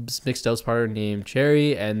mixed dubs partner named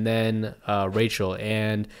Cherry, and then Rachel.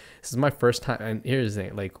 And this is my first time. And here's the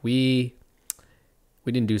thing, like we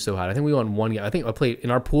didn't do so hot. I think we won one game. I think I played in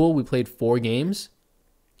our pool. We played 4 games,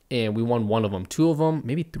 and we won one of them. 2 of them,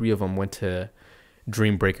 maybe 3 of them, went to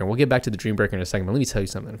Dreambreaker. We'll get back to the Dreambreaker in a second. But let me tell you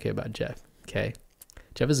something, okay, about Jeff. Okay,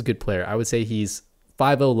 Jeff is a good player. I would say he's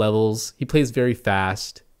 5.0 levels. He plays very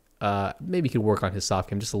fast. Maybe he could work on his soft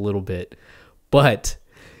game just a little bit, but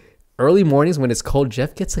early mornings when it's cold,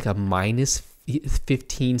 Jeff gets like a minus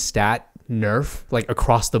 15 stat nerf, like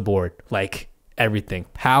across the board, like everything,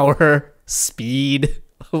 power, speed,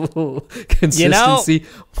 consistency.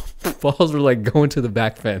 Balls were like going to the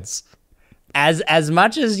back fence. As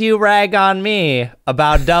much as you rag on me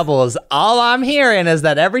about doubles, all I'm hearing is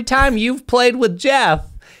that every time you've played with Jeff,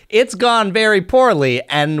 it's gone very poorly.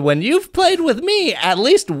 And when you've played with me, at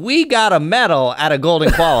least we got a medal at a golden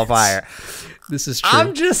qualifier. This is true.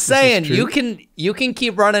 I'm just saying, you can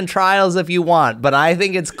keep running trials if you want, but I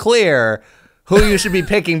think it's clear who you should be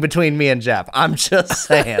picking between me and Jeff. I'm just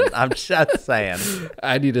saying.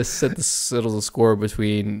 I need to settle the score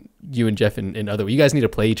between you and Jeff and other. You guys need to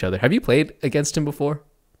play each other. Have you played against him before?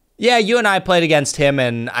 Yeah, you and I played against him,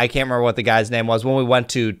 and I can't remember what the guy's name was when we went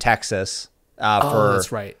to Texas.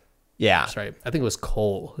 That's right. Yeah. That's right. I think it was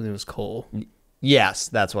Cole. Yes,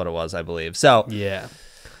 that's what it was, I believe. So yeah.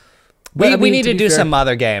 We need to do some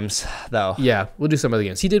other games, though. Yeah, we'll do some other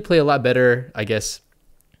games. He did play a lot better, I guess,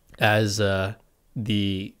 as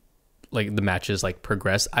the matches like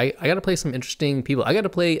progress. I got to play some interesting people. I got to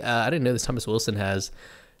play. I didn't know this. Thomas Wilson has,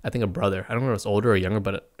 I think, a brother. I don't know if it's older or younger,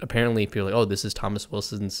 but apparently people are like, oh, this is Thomas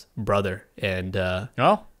Wilson's brother. And yeah,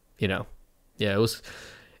 it was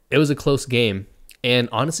a close game. And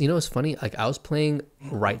honestly, what's funny? Like I was playing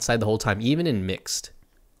right side the whole time, even in mixed.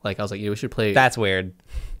 Like I was like, we should play. That's weird.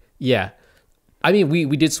 Yeah. I mean, we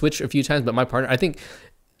did switch a few times, but my partner, I think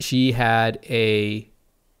she's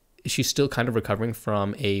still kind of recovering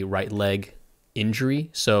from a right leg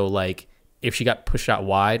injury. So like if she got pushed out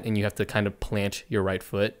wide and you have to kind of plant your right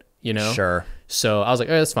foot, Sure. So I was like,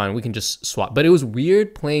 oh, that's fine. We can just swap. But it was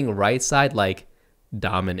weird playing right side, like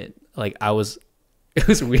dominant. Like it was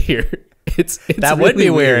weird. It's that really would be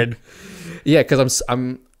weird. Yeah. Cause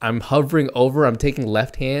I'm hovering over, I'm taking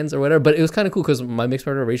left hands or whatever, but it was kind of cool because my mixed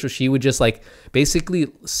partner, Rachel, she would just like basically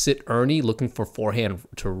sit Ernie looking for forehand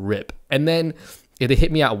to rip. And then if they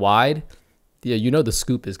hit me out wide, yeah, the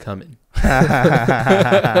scoop is coming.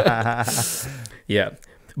 Yeah.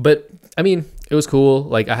 But I mean, it was cool.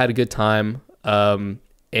 Like I had a good time.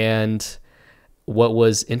 And what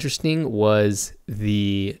was interesting was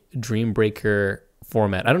the Dreambreaker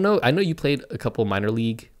format. I don't know. I know you played a couple minor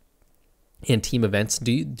league and team events.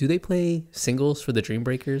 Do they play singles for the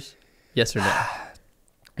Dreambreakers? Yes or no?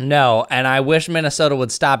 No, and I wish Minnesota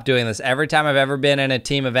would stop doing this. Every time I've ever been in a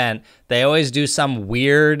team event, they always do some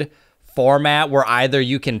weird format where either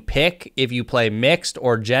you can pick if you play mixed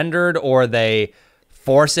or gendered, or they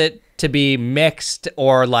force it to be mixed,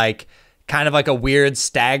 or like kind of like a weird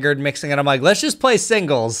staggered mixing. And I'm like, let's just play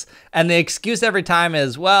singles. And the excuse every time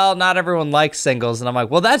is, well, not everyone likes singles. And I'm like,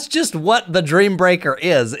 well, that's just what the Dreambreaker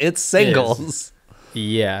is. It's singles.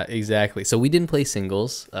 Yeah, exactly. So we didn't play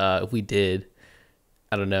singles. If we did,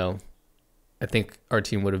 I don't know. I think our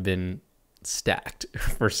team would have been stacked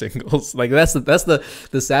for singles. Like that's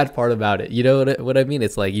the sad part about it. You know what I mean?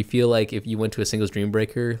 It's like you feel like if you went to a singles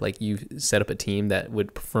Dreambreaker, like you set up a team that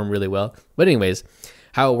would perform really well. But anyways,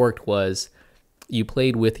 how it worked was you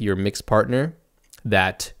played with your mixed partner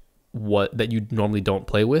that you normally don't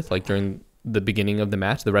play with, like during the beginning of the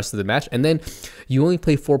match, the rest of the match, and then you only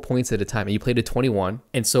play 4 points at a time, and you played to 21.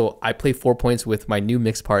 And so I play 4 points with my new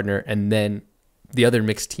mixed partner, and then the other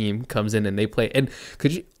mixed team comes in and they play. And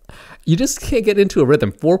you just can't get into a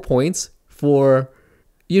rhythm. 4 points for,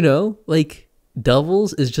 like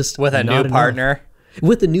doubles is just with a new partner.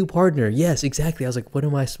 With a new partner, yes, exactly. I was like, what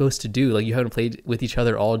am I supposed to do? Like, you haven't played with each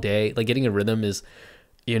other all day. Like, getting a rhythm is,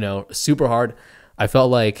 super hard. I felt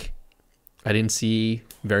like I didn't see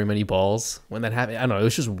very many balls when that happened. I don't know. It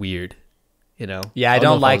was just weird, Yeah, I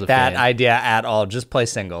don't like that idea at all. Just play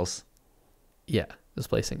singles. Yeah, just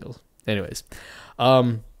play singles. Anyways,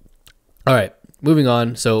 all right, moving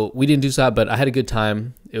on. So we didn't do that, but I had a good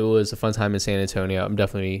time. It was a fun time in San Antonio. I'm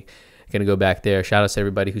definitely gonna go back there. Shout out to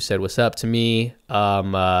everybody who said what's up to me.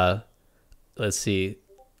 Let's see.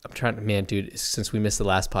 I'm trying to, man, dude, since we missed the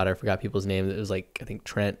last pod, I forgot people's names. It was like, I think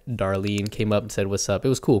Trent, Darlene came up and said, what's up? It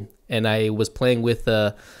was cool. And I was playing with, I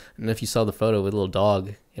don't know if you saw the photo, with a little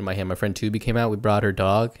dog in my hand. My friend Tubi came out. We brought her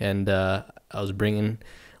dog, and I was bringing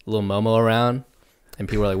little Momo around. And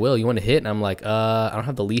people were like, Will, you want to hit? And I'm like, I don't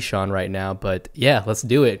have the leash on right now, but yeah, let's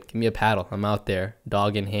do it. Give me a paddle. I'm out there,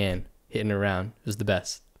 dog in hand, hitting around. It was the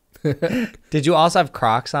best. Did you also have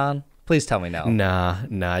Crocs on? Please tell me no. Nah,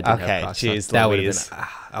 I didn't have Crocs. Jeez, that would have been,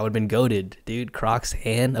 I would have been goated, dude. Crocs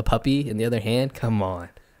hand, a puppy in the other hand. Come on.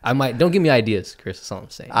 I might, don't give me ideas, Chris. That's all I'm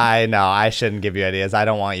saying. I know. I shouldn't give you ideas. I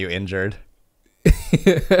don't want you injured. All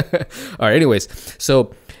right. Anyways,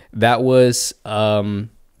 so that was San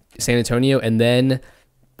Antonio, and then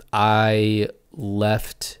I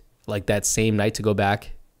left like that same night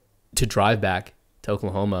to drive back to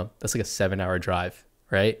Oklahoma. That's like a 7-hour drive,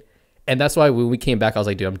 right? And that's why when we came back, I was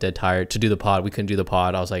like, dude, I'm dead tired to do the pod. We couldn't do the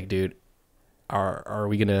pod. I was like, dude, are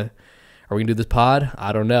we gonna do this pod?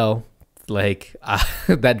 I don't know. Like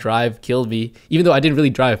that drive killed me. Even though I didn't really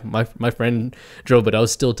drive, my friend drove, but I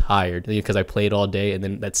was still tired because I played all day. And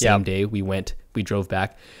then that same day we drove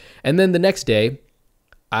back, and then the next day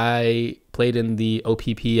I played in the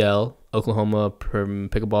OPPL, Oklahoma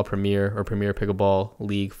Pickleball Premier or Premier Pickleball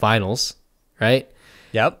League Finals, right?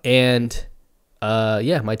 Yep. And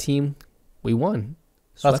my team, we won.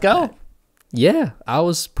 Let's go. That. Yeah, I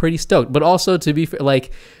was pretty stoked. But also, to be fair,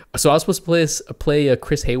 like, so I was supposed to play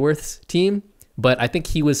Chris Hayworth's team, but I think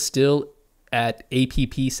he was still at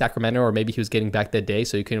APP Sacramento, or maybe he was getting back that day,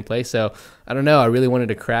 so he couldn't play. So I don't know. I really wanted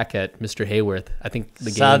to crack at Mr. Hayworth. I think the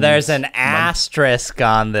game. So there's an asterisk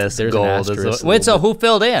on this gold. Wait, so who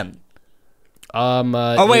filled in?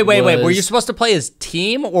 Wait. Were you supposed to play his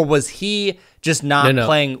team, or was he just not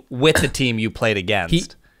playing with the team you played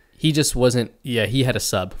against? He just wasn't. Yeah, he had a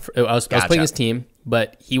sub. I was playing his team,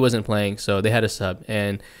 but he wasn't playing, so they had a sub,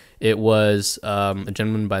 and it was a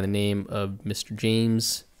gentleman by the name of Mr.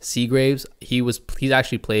 James Seagraves. He's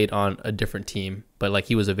actually played on a different team, but like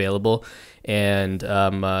he was available, and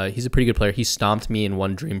he's a pretty good player. He stomped me in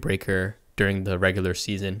one Dream Breaker during the regular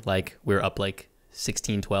season. Like we were up like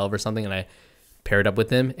 16-12 or something, and I paired up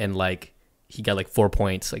with him, and like he got like 4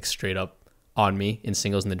 points like straight up on me in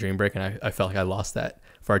singles in the Dream Break, and I felt like I lost that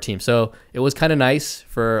for our team. So it was kind of nice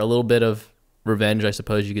for a little bit of revenge, I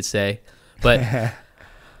suppose you could say. But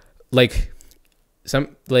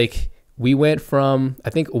we went from,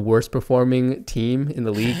 I think, a worst performing team in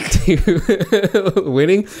the league to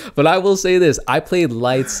winning. But I will say this, I played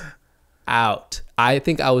lights out. I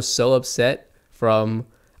think I was so upset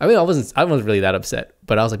I wasn't really that upset,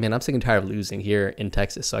 but I was like, man, I'm sick and tired of losing here in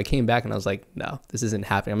Texas. So I came back and I was like, no, this isn't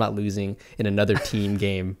happening. I'm not losing in another team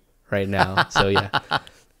game right now. So yeah.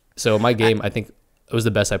 So my game, I think it was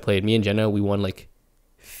the best I played. Me and Jenna, we won like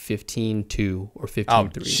 15-2 or 15-3. Oh,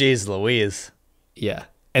 jeez Louise. Yeah.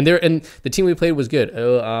 And the team we played was good.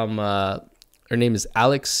 Her name is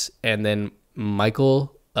Alex, and then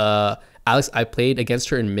Michael. Alex, I played against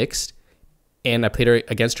her in mixed, and I played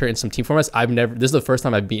against her in some team formats. This is the first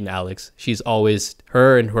time I've beaten Alex.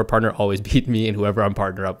 Her and her partner always beat me and whoever I'm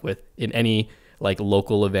partnered up with in any like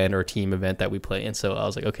local event or team event that we play. And so I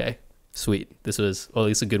was like, okay, sweet. This was at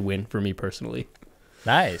least a good win for me personally.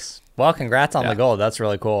 Nice. Well, congrats on the gold. That's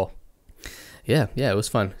really cool. Yeah, it was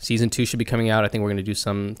fun. Season 2 should be coming out. I think we're going to do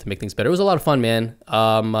some to make things better. It was a lot of fun, man.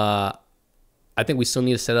 I think we still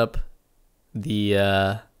need to set up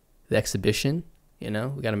the exhibition. You know,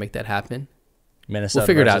 we got to make that happen. Minnesota. We'll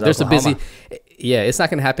figure it out. There's Oklahoma. a busy. Yeah, it's not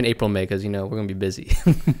going to happen April, May, because we're going to be busy,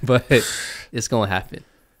 but it's going to happen.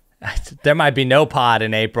 There might be no pod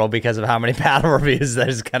in April because of how many paddle reviews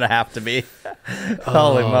there's going to have to be.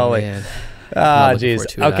 Holy moly. Man. Oh, geez.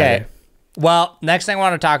 Okay. Well, next thing I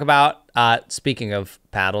want to talk about, speaking of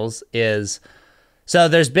paddles, is so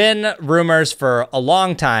there's been rumors for a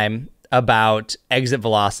long time about exit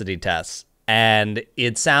velocity tests, and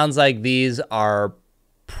it sounds like these are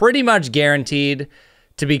pretty much guaranteed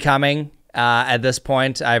to be coming at this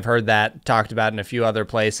point. I've heard that talked about in a few other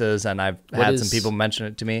places, and I've had some people mention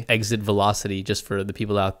it to me. Exit velocity, just for the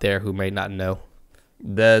people out there who may not know.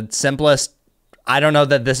 The simplest, I don't know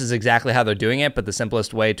that this is exactly how they're doing it, but the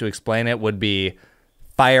simplest way to explain it would be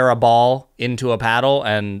fire a ball into a paddle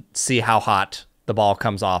and see how hot the ball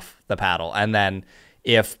comes off the paddle. And then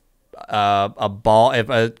if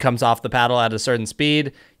it comes off the paddle at a certain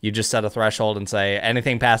speed, you just set a threshold and say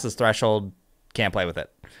anything past this threshold, can't play with it.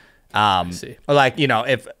 Or like,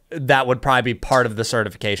 if that would probably be part of the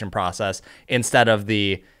certification process instead of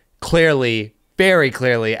the very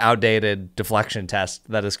clearly outdated deflection test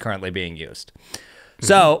that is currently being used.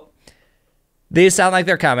 So these sound like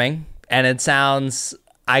they're coming, and it sounds,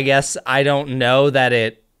 I guess, I don't know that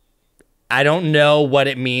it I don't know what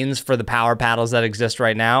it means for the power paddles that exist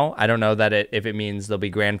right now. I don't know that if it means they'll be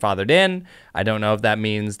grandfathered in. I don't know if that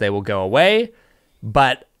means they will go away.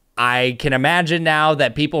 But I can imagine now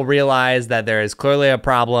that people realize that there is clearly a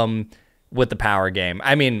problem with the power game.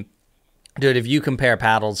 I mean, dude, if you compare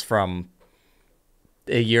paddles from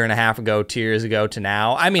a year and a half ago, 2 years ago to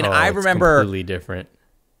now, I mean, I remember completely different.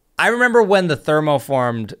 I remember when the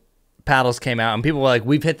thermoformed paddles came out and people were like,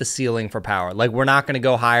 we've hit the ceiling for power. Like, we're not going to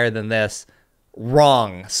go higher than this.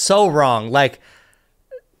 Wrong. So wrong. Like,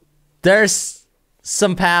 there's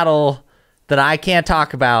some paddle that I can't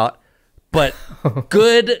talk about, but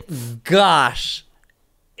good gosh,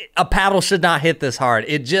 a paddle should not hit this hard.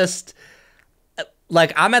 It just,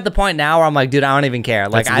 like, I'm at the point now where I'm like, dude, I don't even care.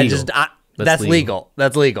 Like, that's legal.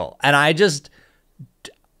 That's legal. And I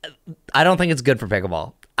don't think it's good for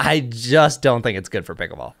pickleball. I just don't think it's good for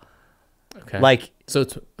pickleball. Okay. Like, so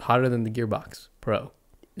it's hotter than the Gearbox Pro.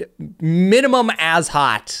 Minimum as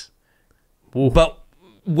hot, but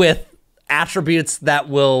with attributes that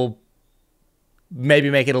will maybe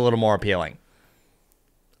make it a little more appealing.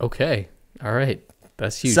 Okay. All right.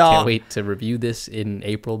 That's huge. So, can't wait to review this in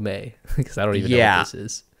April, May, because I don't even know what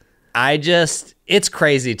this is. It's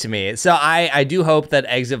crazy to me. So I do hope that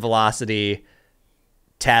exit velocity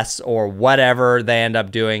tests or whatever they end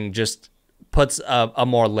up doing just puts a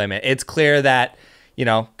more limit. It's clear that, you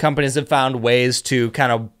know, companies have found ways to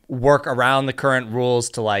kind of work around the current rules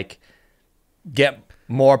to like get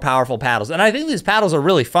more powerful paddles. And I think these paddles are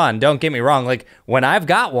really fun. Don't get me wrong. Like, when I've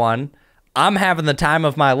got one, I'm having the time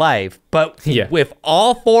of my life. But if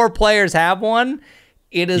all 4 players have one,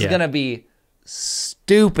 it is going to be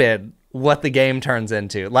stupid what the game turns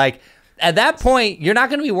into. Like, at that point, you're not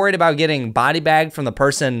going to be worried about getting body bagged from the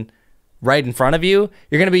person right in front of you.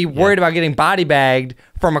 You're going to be worried about getting body bagged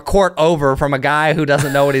from a court over from a guy who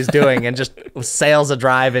doesn't know what he's doing and just sails a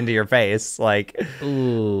drive into your face. Like,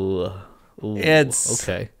 ooh, it's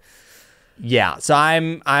okay. Yeah, so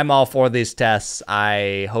I'm all for these tests.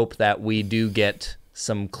 I hope that we do get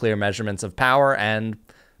some clear measurements of power and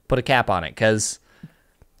put a cap on it, because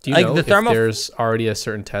do you know if there's already a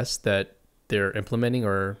certain test that they're implementing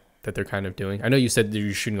or that they're kind of doing? I know you said that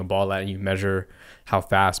you're shooting a ball at and you measure how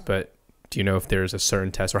fast, but do you know if there's a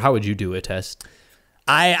certain test, or how would you do a test?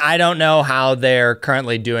 I don't know how they're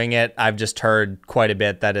currently doing it. I've just heard quite a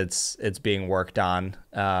bit that it's being worked on.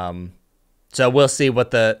 So we'll see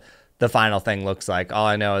what the final thing looks like. All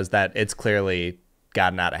I know is that it's clearly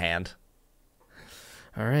gotten out of hand.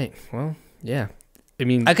 All right. Well, yeah. I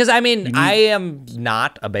mean, because I am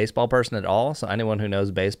not a baseball person at all. So anyone who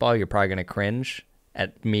knows baseball, you're probably going to cringe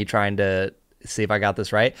at me trying to see if I got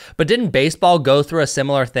this right. But didn't baseball go through a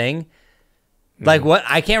similar thing? Like, what?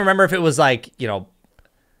 I can't remember if it was like, you know,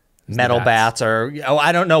 metal bats or,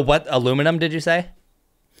 I don't know. What aluminum did you say?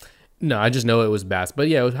 No, I just know it was bats. But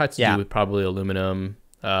yeah, it had to do with probably aluminum.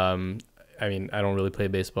 I mean, I don't really play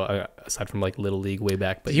baseball aside from like Little League way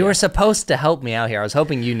back. But you were supposed to help me out here. I was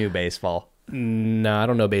hoping you knew baseball. No, I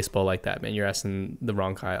don't know baseball like that, man. You're asking the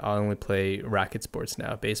wrong guy. I only play racket sports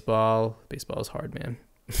now. Baseball is hard, man.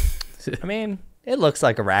 I mean, it looks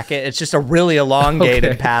like a racket. It's just a really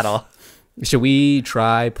elongated paddle. Should we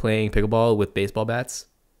try playing pickleball with baseball bats?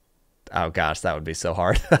 Oh gosh, that would be so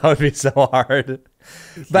hard. That would be so hard.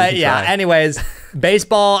 But yeah, anyways,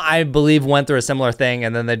 baseball, I believe, went through a similar thing,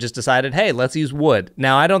 and then they just decided, hey, let's use wood.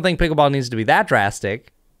 Now, I don't think pickleball needs to be that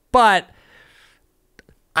drastic, but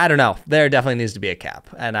I don't know. There definitely needs to be a cap,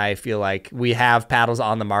 and I feel like we have paddles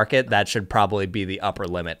on the market that should probably be the upper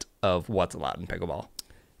limit of what's allowed in pickleball.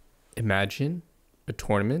 Imagine a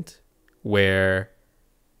tournament where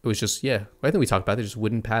it was just, I think we talked about it, just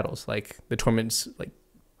wooden paddles. Like, the tournaments, like,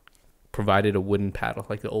 provided a wooden paddle,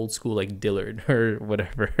 like the old school, like Dillard or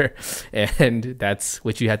whatever, and that's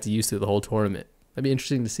what you had to use through the whole tournament. That'd be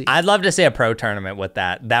interesting to see. I'd love to see a pro tournament with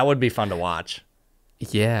that. That would be fun to watch.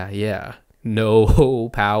 Yeah. No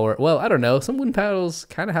power. Well, I don't know. Some wooden paddles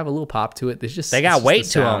kind of have a little pop to it. They got weight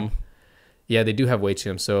to them. Yeah, they do have weight to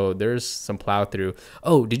them. So there's some plow through.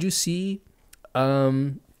 Oh, did you see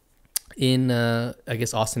in I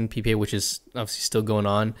guess Austin PPA, which is obviously still going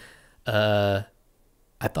on,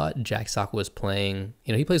 I thought Jack Sock was playing,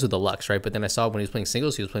 you know, he plays with the Lux, right? But then I saw when he was playing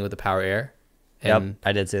singles, he was playing with the Power Air. And yep,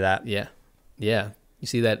 I did see that. Yeah. You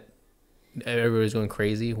see that everybody was going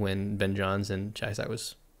crazy when Ben Johns and Jack Sock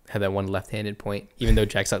had that one left-handed point, even though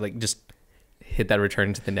Jack Sock like just hit that return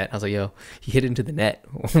into the net. I was like, yo, he hit into the net.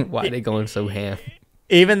 Why are they going so ham?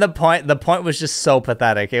 Even the point was just so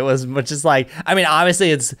pathetic. It was just like, I mean,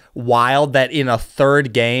 obviously it's wild that in a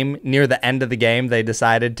third game, near the end of the game, they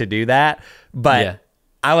decided to do that. But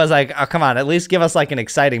I was like, oh, come on, at least give us like an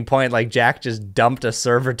exciting point. Like Jack just dumped a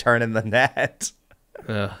serve return in the net.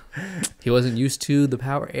 He wasn't used to the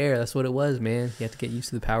power air. That's what it was, man. You have to get used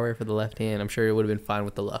to the power air for the left hand. I'm sure it would have been fine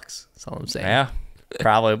with the Lux. That's all I'm saying. Yeah,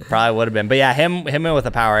 probably would have been. But yeah, him in with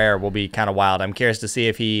the power air will be kind of wild. I'm curious to see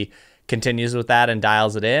if he continues with that and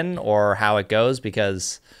dials it in, or how it goes,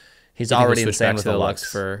 because he's already insane with the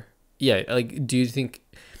Lux. For like, do you think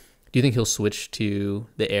he'll switch to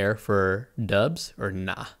the air for dubs or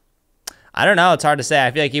nah? I don't know. It's hard to say.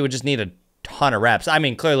 I feel like he would just need a ton of reps. I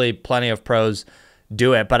mean, clearly plenty of pros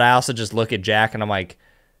do it, but I also just look at Jack and I'm like,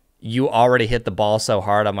 you already hit the ball so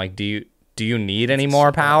hard. I'm like, do you need any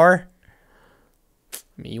more power?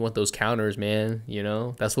 I mean, you want those counters, man. You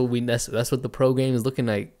know, that's what the pro game is looking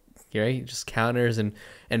like, right? Just counters and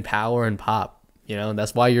power and pop. You know, and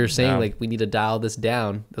that's why you're saying like we need to dial this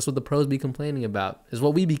down. That's what the pros be complaining about. Is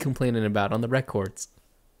what we be complaining about on the rec courts.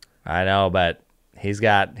 I know, but he's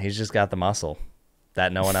just got the muscle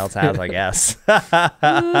that no one else has, I guess.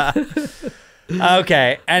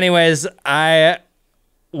 Okay. Anyways,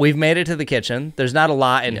 we've made it to the kitchen. There's not a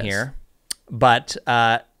lot in here, but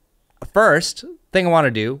first thing I want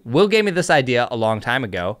to do, Will gave me this idea a long time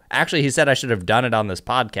ago. Actually, he said I should have done it on this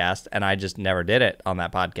podcast, and I just never did it on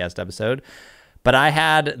that podcast episode. But I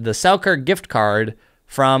had the Selkirk gift card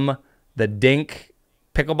from the Dink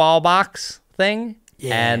pickleball box thing.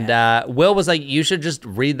 Yeah. And Will was like, you should just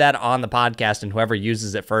read that on the podcast, and whoever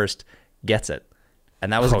uses it first gets it.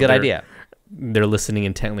 And that was a good idea. They're listening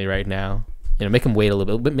intently right now. You know, make them wait a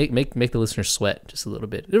little bit, but make the listeners sweat just a little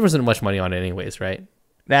bit. There wasn't much money on it anyways, right?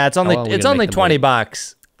 Nah, it's only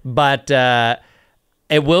 $20, but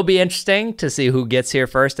it will be interesting to see who gets here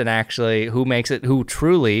first and actually who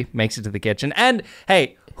truly makes it to the kitchen. And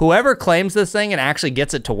hey, whoever claims this thing and actually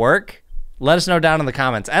gets it to work, let us know down in the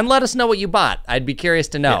comments, and let us know what you bought. I'd be curious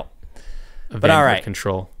to know. Yeah. But all right,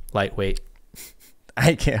 control lightweight.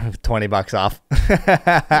 I can't. $20 off.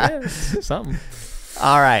 Yeah, something.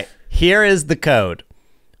 All right. Here is the code: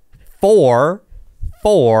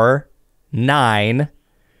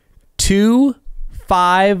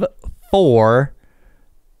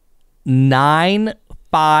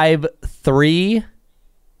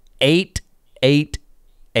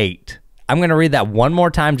 I'm going to read that one more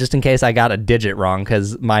time just in case I got a digit wrong,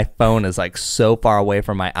 because my phone is like so far away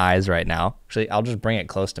from my eyes right now. Actually, I'll just bring it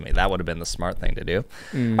close to me. That would have been the smart thing to do.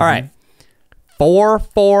 Mm-hmm. All right.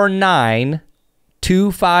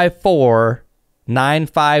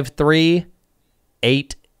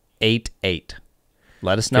 4492549538888.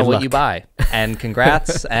 Let us know what you buy. And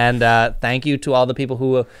congrats. And thank you to all the people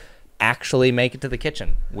who actually make it to the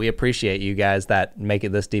kitchen. We appreciate you guys that make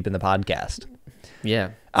it this deep in the podcast.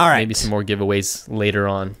 Yeah. All right. Maybe some more giveaways later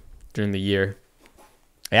on during the year.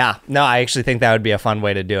 Yeah. No, I actually think that would be a fun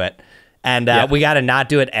way to do it. And we got to not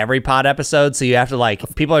do it every pod episode. So you have to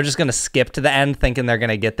people are just going to skip to the end thinking they're going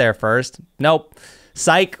to get there first. Nope.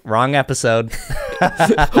 Psych. Wrong episode.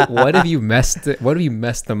 What if you messed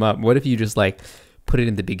them up? What if you just put it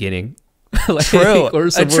in the beginning? True.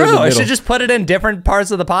 True. I should just put it in different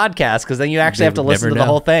parts of the podcast, because then you actually have to listen to the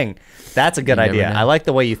whole thing. That's a good idea. I like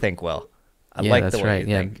the way you think, Will. I like the way you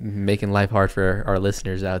think. Making life hard for our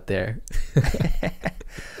listeners out there.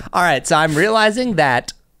 All right, so I'm realizing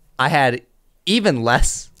that I had even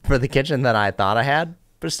less for the kitchen than I thought I had,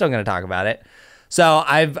 but still going to talk about it. So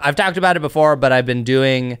I've talked about it before, but I've been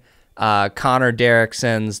doing Connor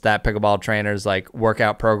Derrickson's, that pickleball trainer's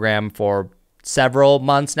workout program for several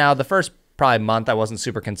months now. The first probably month I wasn't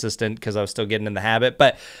super consistent because I was still getting in the habit,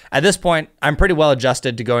 but at this point I'm pretty well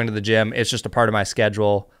adjusted to going to the gym. It's just a part of my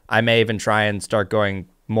schedule. I may even try and start going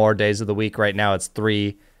more days of the week. Right now it's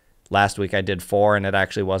 3. Last week I did 4, and it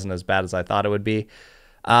actually wasn't as bad as I thought it would be.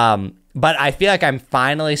 But I feel like I'm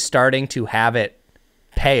finally starting to have it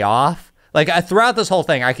pay off. Throughout this whole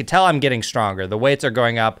thing, I could tell I'm getting stronger. The weights are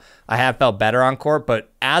going up. I have felt better on court,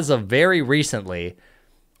 but as of very recently,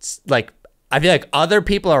 I feel like other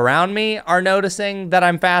people around me are noticing that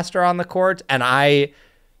I'm faster on the court, and I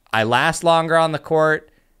last longer on the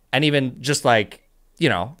court, and even just I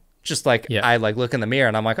look in the mirror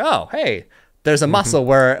and I'm like, oh, hey, there's a muscle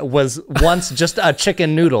where it was once just a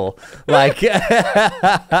chicken noodle. Now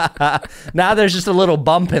there's just a little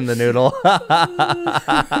bump in the noodle. It's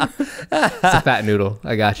a fat noodle.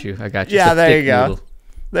 I got you. Yeah, there you go. Noodle.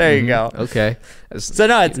 There you go. Okay. So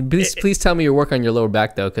no, please tell me you're working on your lower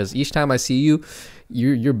back though, because each time I see you,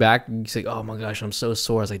 your back, you say, "Oh my gosh, I'm so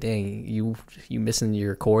sore." I was like, "Dang, you missing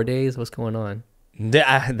your core days? What's going on?" There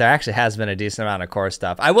actually has been a decent amount of core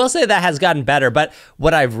stuff. I will say that has gotten better, but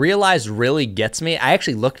what I've realized really gets me, I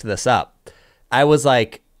actually looked this up. I was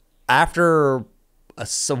after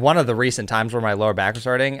so one of the recent times where my lower back was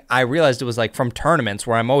hurting, I realized it was like from tournaments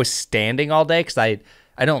where I'm always standing all day because I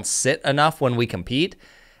don't sit enough when we compete.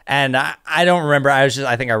 And I don't remember. I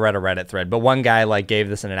think I read a Reddit thread, but one guy like gave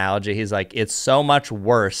this an analogy. He's like, it's so much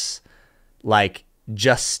worse, like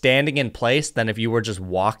just standing in place than if you were just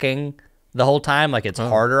walking the whole time. Like it's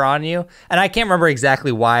harder on you. And I can't remember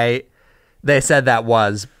exactly why they said that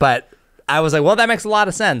was, but I was like, well, that makes a lot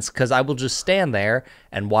of sense because I will just stand there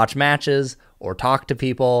and watch matches or talk to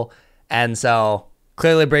people. And so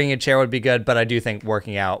clearly bringing a chair would be good, but I do think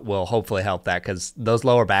working out will hopefully help that because those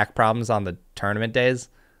lower back problems on the tournament days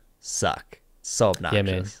suck. So obnoxious.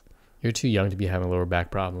 Yeah, man. You're too young to be having lower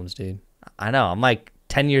back problems, dude. I know. I'm like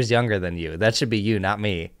 10 years younger than you. That should be you, not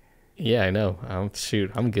me. Yeah, I know.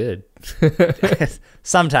 Shoot, I'm good.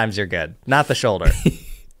 Sometimes you're good. Not the shoulder.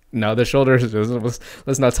 No, the shoulders.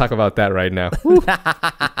 Let's not talk about that right now.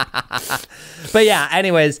 But yeah,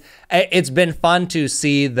 anyways, it's been fun to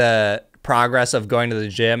see the progress of going to the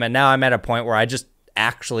gym. And now I'm at a point where I just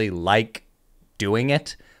actually like doing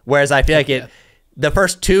it. Whereas I feel like the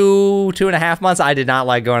first 2.5 months, I did not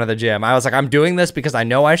like going to the gym. I was like, I'm doing this because I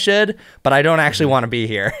know I should, but I don't actually want to be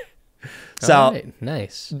here. So right,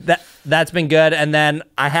 nice. That's been good. And then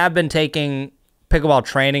I have been taking pickleball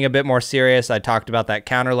training a bit more serious. I talked about that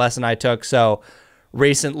counter lesson I took. So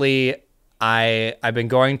recently I've been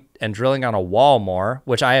going and drilling on a wall more,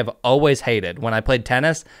 which I have always hated. When I played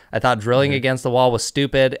tennis, I thought drilling against the wall was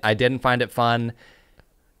stupid. I didn't find it fun.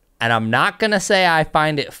 And I'm not going to say I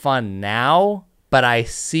find it fun now, but I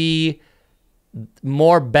see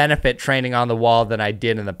more benefit training on the wall than I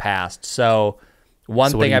did in the past. So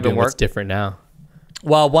one thing I've been working. What's different now?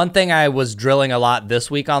 Well, one thing I was drilling a lot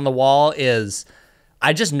this week on the wall is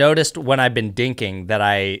I just noticed when I've been dinking that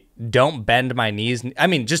I don't bend my knees. I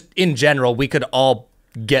mean, just in general, we could all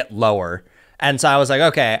get lower. And so I was like,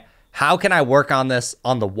 okay, how can I work on this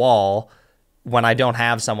on the wall when I don't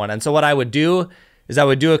have someone? And so what I would do is I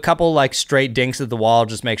would do a couple like straight dinks at the wall,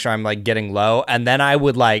 just make sure I'm like getting low. And then I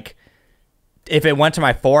would like, if it went to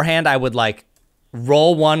my forehand, I would like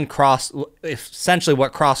roll one cross, essentially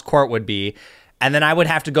what cross court would be. And then I would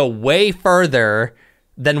have to go way further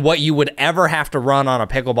than what you would ever have to run on a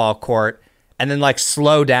pickleball court, and then like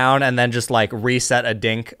slow down and then just like reset a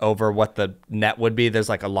dink over what the net would be. There's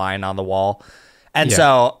like a line on the wall. And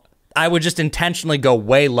so I would just intentionally go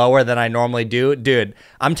way lower than I normally do. Dude,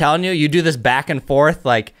 I'm telling you, you do this back and forth,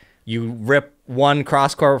 like you rip one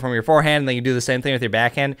cross court from your forehand and then you do the same thing with your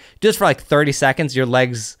backhand. Just for like 30 seconds, your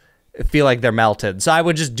legs feel like they're melted. So I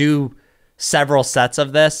would just do several sets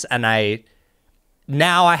of this, and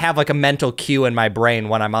now I have like a mental cue in my brain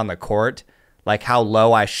when I'm on the court, like how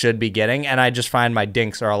low I should be getting. And I just find my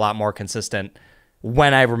dinks are a lot more consistent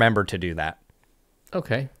when I remember to do that.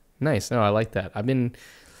 Okay, nice. No, I like that. I've been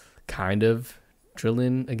kind of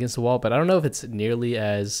drilling against the wall, but I don't know if it's nearly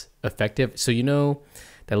as effective. So you know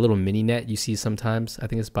that little mini net you see sometimes? I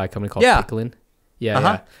think it's by a company called PIKKL.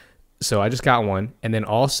 Yeah. So I just got one. And then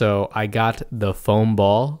also I got the foam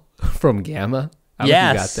ball from Gamma. I don't know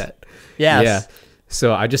if you got that. Yes. Yeah.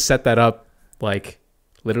 So I just set that up like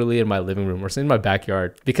literally in my living room or in my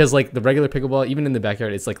backyard, because like the regular pickleball, even in the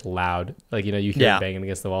backyard, it's like loud. Like, you know, you hear it banging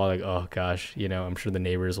against the wall. Like, oh gosh, you know, I'm sure the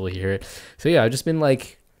neighbors will hear it. So yeah, I've just been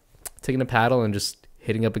like taking a paddle and just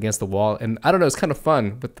hitting up against the wall. And I don't know, it's kind of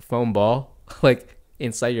fun with the foam ball, like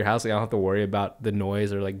inside your house. Like, I don't have to worry about the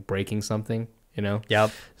noise or like breaking something, you know?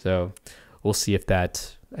 Yep. So we'll see if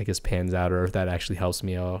that, I guess, pans out or if that actually helps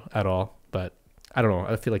me at all. But I don't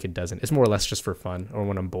know. I feel like it doesn't. It's more or less just for fun or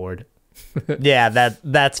when I'm bored. Yeah,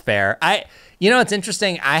 that's fair. You know, it's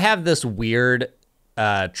interesting. I have this weird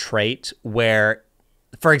trait where,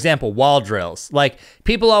 for example, wall drills. Like,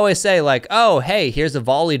 people always say like, oh, hey, here's a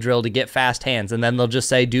volley drill to get fast hands. And then they'll just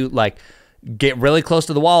say, get really close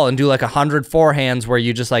to the wall and do like 100 forehands where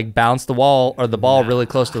you just like bounce the wall or the ball really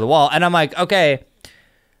close to the wall. And I'm like, okay,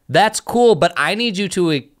 that's cool, but I need you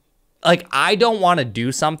to, like, I don't want to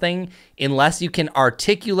do something unless you can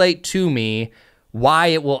articulate to me why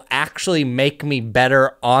it will actually make me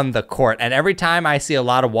better on the court. And every time I see a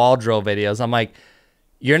lot of wall drill videos, I'm like,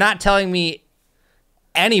 you're not telling me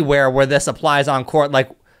anywhere where this applies on court. Like,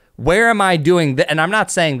 where am I doing that? And I'm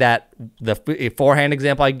not saying that the forehand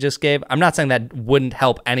example I just gave, I'm not saying that wouldn't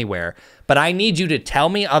help anywhere, but I need you to tell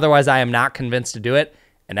me, otherwise I am not convinced to do it.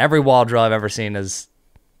 And every wall drill I've ever seen has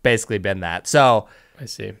basically been that. So I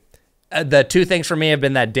see. The two things for me have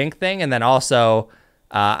been that dink thing, and then also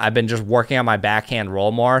I've been just working on my backhand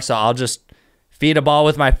roll more. So I'll just feed a ball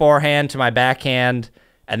with my forehand to my backhand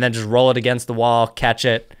and then just roll it against the wall, catch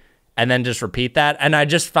it, and then just repeat that. And I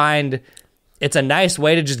just find it's a nice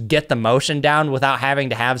way to just get the motion down without having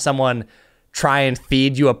to have someone try and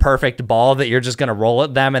feed you a perfect ball that you're just going to roll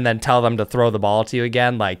at them and then tell them to throw the ball to you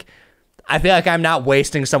again. Like, I feel like I'm not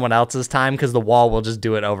wasting someone else's time because the wall will just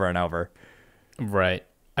do it over and over. Right.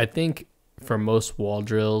 I think for most wall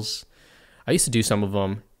drills, I used to do some of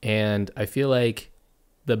them, and I feel like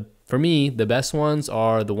for me, the best ones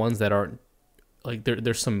are the ones that aren't like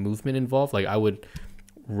there's some movement involved. Like I would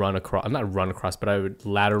not run across, but I would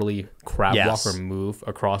laterally crab walk or move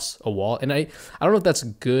across a wall. And I don't know if that's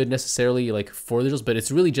good necessarily like for the drills, but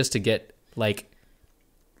it's really just to get like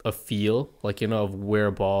a feel, like, you know, of where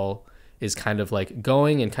a ball is kind of like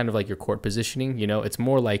going and kind of like your court positioning. You know, it's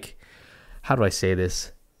more like, how do I say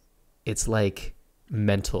this? It's like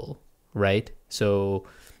mental, right? So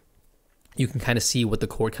you can kind of see what the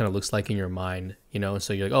court kind of looks like in your mind, you know?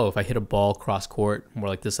 So you're like, oh, if I hit a ball cross court, more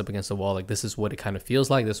like this up against the wall, like this is what it kind of feels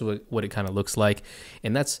like. This is what it kind of looks like.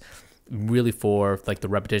 And that's really for like the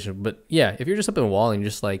repetition. But yeah, if you're just up in a wall and you're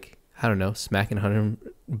just like, I don't know, smacking 100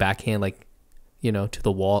 backhand, like, you know, to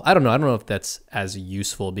the wall. I don't know if that's as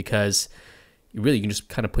useful because you can just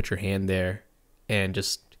kind of put your hand there and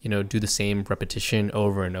just, you know, do the same repetition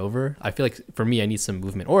over and over. I feel like for me, I need some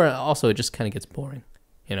movement, or also it just kind of gets boring.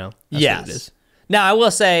 You know? That's what it is. Now, I will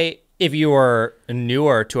say, if you were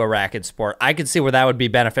newer to a racket sport, I could see where that would be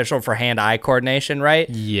beneficial for hand-eye coordination, right?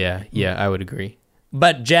 Yeah, I would agree.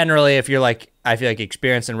 But generally, if you're like, I feel like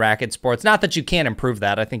experienced in racket sports, not that you can't improve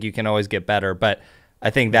that. I think you can always get better, but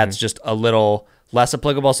I think that's just a little less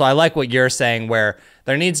applicable. So I like what you're saying, where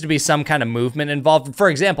there needs to be some kind of movement involved. For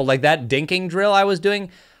example, like that dinking drill I was doing,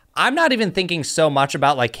 I'm not even thinking so much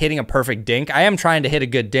about like hitting a perfect dink. I am trying to hit a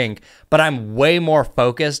good dink, but I'm way more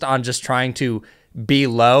focused on just trying to be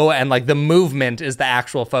low, and like the movement is the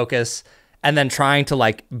actual focus, and then trying to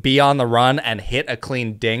like be on the run and hit a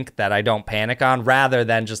clean dink that I don't panic on, rather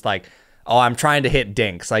than just like, oh, I'm trying to hit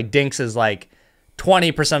dinks. Like dinks is like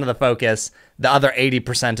 20% of the focus. The other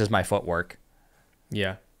 80% is my footwork.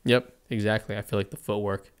 Yeah. Yep. Exactly. I feel like the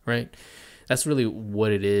footwork, right? That's really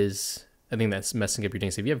what it is. I think that's messing up your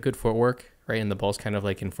dinks. If you have good footwork, right, and the ball's kind of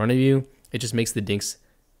like in front of you, it just makes the dinks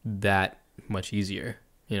that much easier,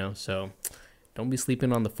 you know? So don't be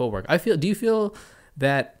sleeping on the footwork. Do you feel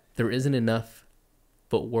that there isn't enough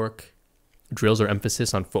footwork drills or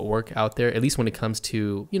emphasis on footwork out there, at least when it comes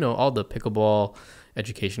to, you know, all the pickleball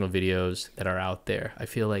educational videos that are out there? I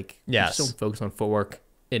feel like you just don't focus on footwork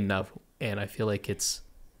enough, and I feel like it's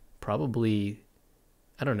probably,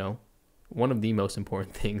 I don't know, one of the most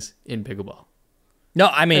important things in pickleball. No,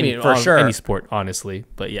 I mean for sure. Any sport, honestly,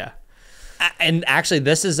 but yeah. And actually,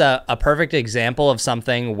 this is a perfect example of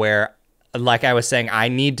something where, like I was saying, I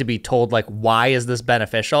need to be told, like, why is this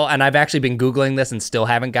beneficial? And I've actually been Googling this and still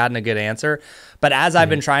haven't gotten a good answer. But as I've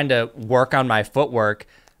been trying to work on my footwork,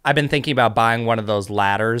 I've been thinking about buying one of those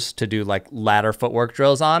ladders to do like ladder footwork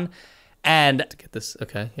drills on. And to get this,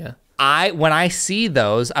 okay, yeah. When I see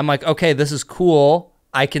those, I'm like, okay, this is cool.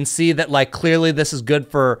 I can see that, like, clearly this is good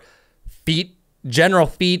for general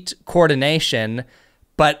feet coordination,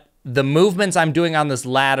 but the movements I'm doing on this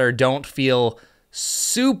ladder don't feel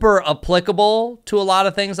super applicable to a lot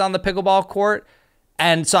of things on the pickleball court.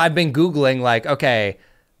 And so I've been Googling, like, okay,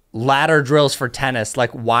 ladder drills for tennis,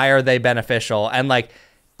 like, why are they beneficial? And like,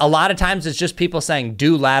 a lot of times it's just people saying,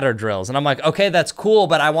 do ladder drills. And I'm like, okay, that's cool,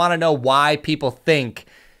 but I want to know why people think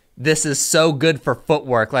this is so good for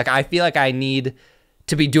footwork. Like, I feel like I need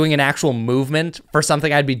to be doing an actual movement for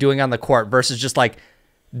something I'd be doing on the court versus just like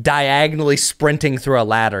diagonally sprinting through a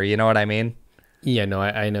ladder. You know what I mean? Yeah, no,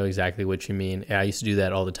 I know exactly what you mean. I used to do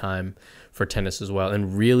that all the time for tennis as well.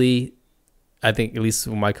 And really, I think at least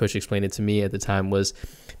when my coach explained it to me at the time was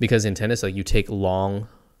because in tennis, like, you take long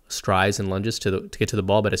strides and lunges to get to the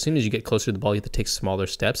ball, but as soon as you get closer to the ball, you have to take smaller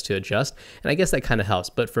steps to adjust. And I guess that kind of helps.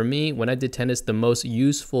 But for me, when I did tennis, the most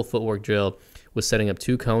useful footwork drill was setting up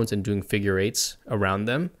two cones and doing figure eights around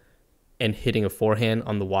them and hitting a forehand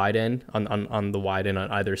on the wide end, on the wide end on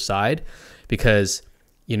either side, because,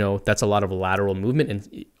 you know, that's a lot of lateral movement.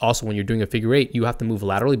 And also when you're doing a figure eight, you have to move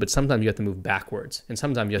laterally, but sometimes you have to move backwards and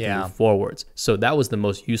sometimes you have to move forwards. So that was the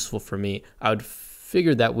most useful for me. I would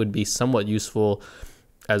figure that would be somewhat useful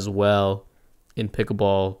as well in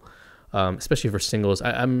pickleball, especially for singles.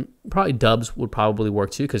 I'm probably dubs would probably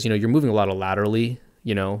work too, because, you know, you're moving a lot of laterally,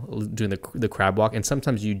 you know, doing the crab walk, and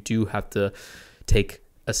sometimes you do have to take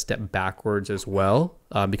a step backwards as well,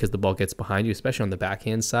 because the ball gets behind you, especially on the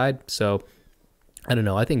backhand side. So I don't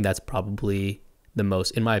know, I think that's probably the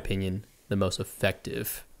most, in my opinion, the most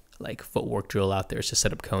effective like footwork drill out there, is to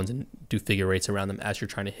set up cones and do figure eights around them as you're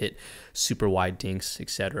trying to hit super wide dinks,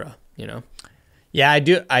 etc. You know? Yeah,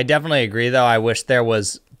 I definitely agree, though. I wish there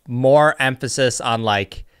was more emphasis on,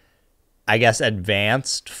 like, I guess,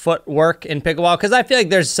 advanced footwork in pickleball, because I feel like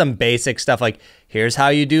there's some basic stuff like, here's how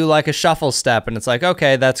you do like a shuffle step, and it's like,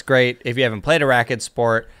 okay, that's great if you haven't played a racket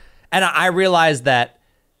sport. And I realize that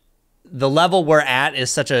the level we're at is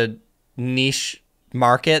such a niche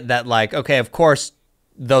market that, like, okay, of course,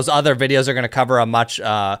 those other videos are going to cover a much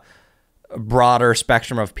broader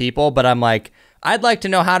spectrum of people, but I'm like, I'd like to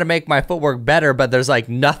know how to make my footwork better, but there's like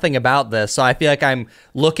nothing about this. So I feel like I'm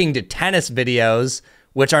looking to tennis videos,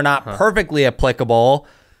 which are not perfectly applicable,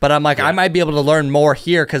 but I'm like, I might be able to learn more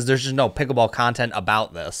here because there's just no pickleball content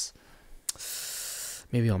about this.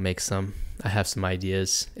 Maybe I'll make some. I have some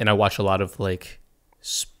ideas, and I watch a lot of like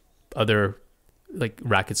other like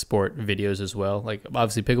racket sport videos as well. Like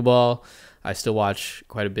obviously pickleball, I still watch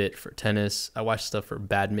quite a bit for tennis. I watch stuff for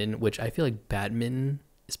badminton, which I feel like badminton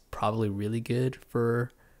is probably really good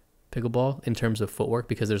for pickleball in terms of footwork,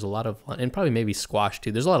 because there's a lot of, and probably maybe squash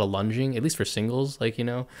too, there's a lot of lunging, at least for singles, like, you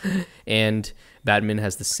know, and badminton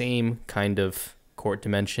has the same kind of court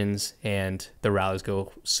dimensions, and the rallies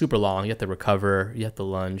go super long. You have to recover, you have to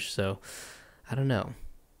lunge. So I don't know,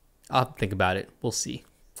 I'll think about it. We'll see.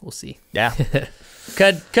 Yeah.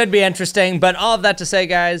 could be interesting. But all of that to say,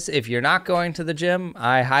 guys, if you're not going to the gym,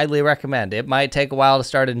 I highly recommend. It might take a while to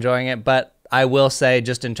start enjoying it, but I will say,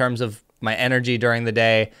 just in terms of my energy during the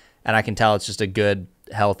day, and I can tell it's just a good,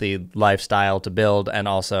 healthy lifestyle to build, and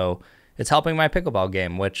also it's helping my pickleball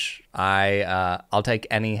game, which I'll take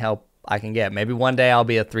any help I can get. Maybe one day I'll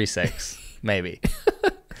be a 3-6, maybe.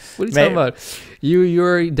 What are you talking about? You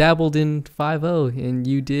already dabbled in 5-0, and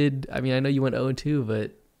you did. I mean, I know you went 0-2,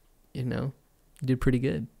 but you know, you did pretty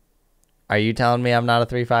good. Are you telling me I'm not a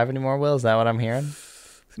 3-5 anymore, Will? Is that what I'm hearing?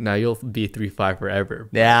 No, you'll be 3-5 forever.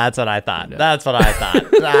 Yeah, that's what I thought. You know. That's what I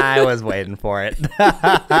thought. I was waiting for it.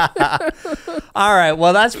 All right.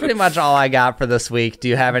 Well, that's pretty much all I got for this week. Do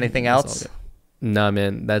you have anything else? No,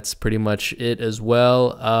 man. That's pretty much it as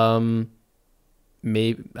well.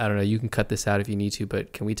 Maybe, I don't know. You can cut this out if you need to,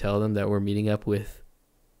 but can we tell them that we're meeting up with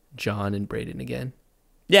John and Braden again?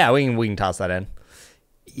 Yeah, we can toss that in.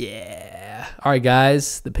 Yeah. All right,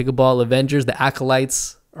 guys. The Pickleball Avengers, the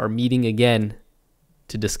Acolytes, are meeting again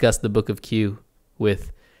to discuss the Book of Q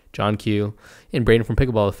with John Q and Braden from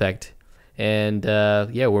Pickleball Effect. And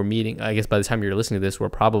yeah, we're meeting. I guess by the time you're listening to this, we're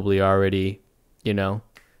probably already, you know,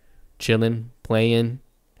 chilling, playing,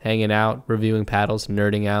 hanging out, reviewing paddles,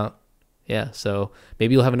 nerding out. Yeah, so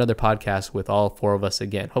maybe you'll have another podcast with all four of us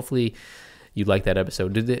again. Hopefully you like that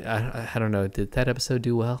episode. Did it? I don't know. Did that episode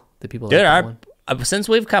do well? Did people like that one? Since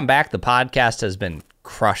we've come back, the podcast has been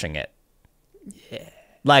crushing it. Yeah.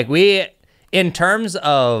 Like in terms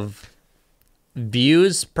of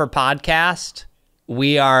views per podcast,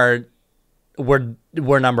 we're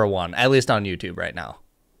number one, at least on YouTube right now.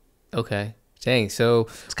 Okay. Dang. So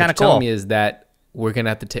it's kind of cool. What you're telling me is that we're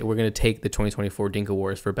gonna take the 2024 Dink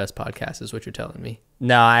Awards for best podcast, is what you're telling me.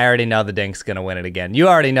 No, I already know the Dink's gonna win it again. You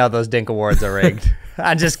already know those Dink Awards are rigged.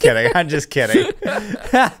 I'm just kidding.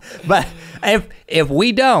 But if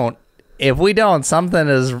we don't, something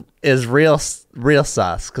is real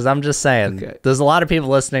sus. Because I'm just saying, There's a lot of people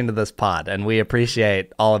listening to this pod, and we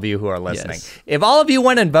appreciate all of you who are listening. Yes. If all of you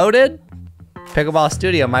went and voted, Pickleball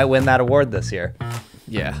Studio might win that award this year.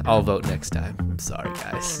 Yeah, I'll vote next time. I'm sorry,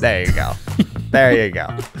 guys. There you go. There you go.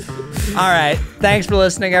 All right. Thanks for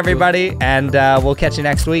listening, everybody, and we'll catch you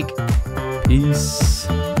next week. Peace.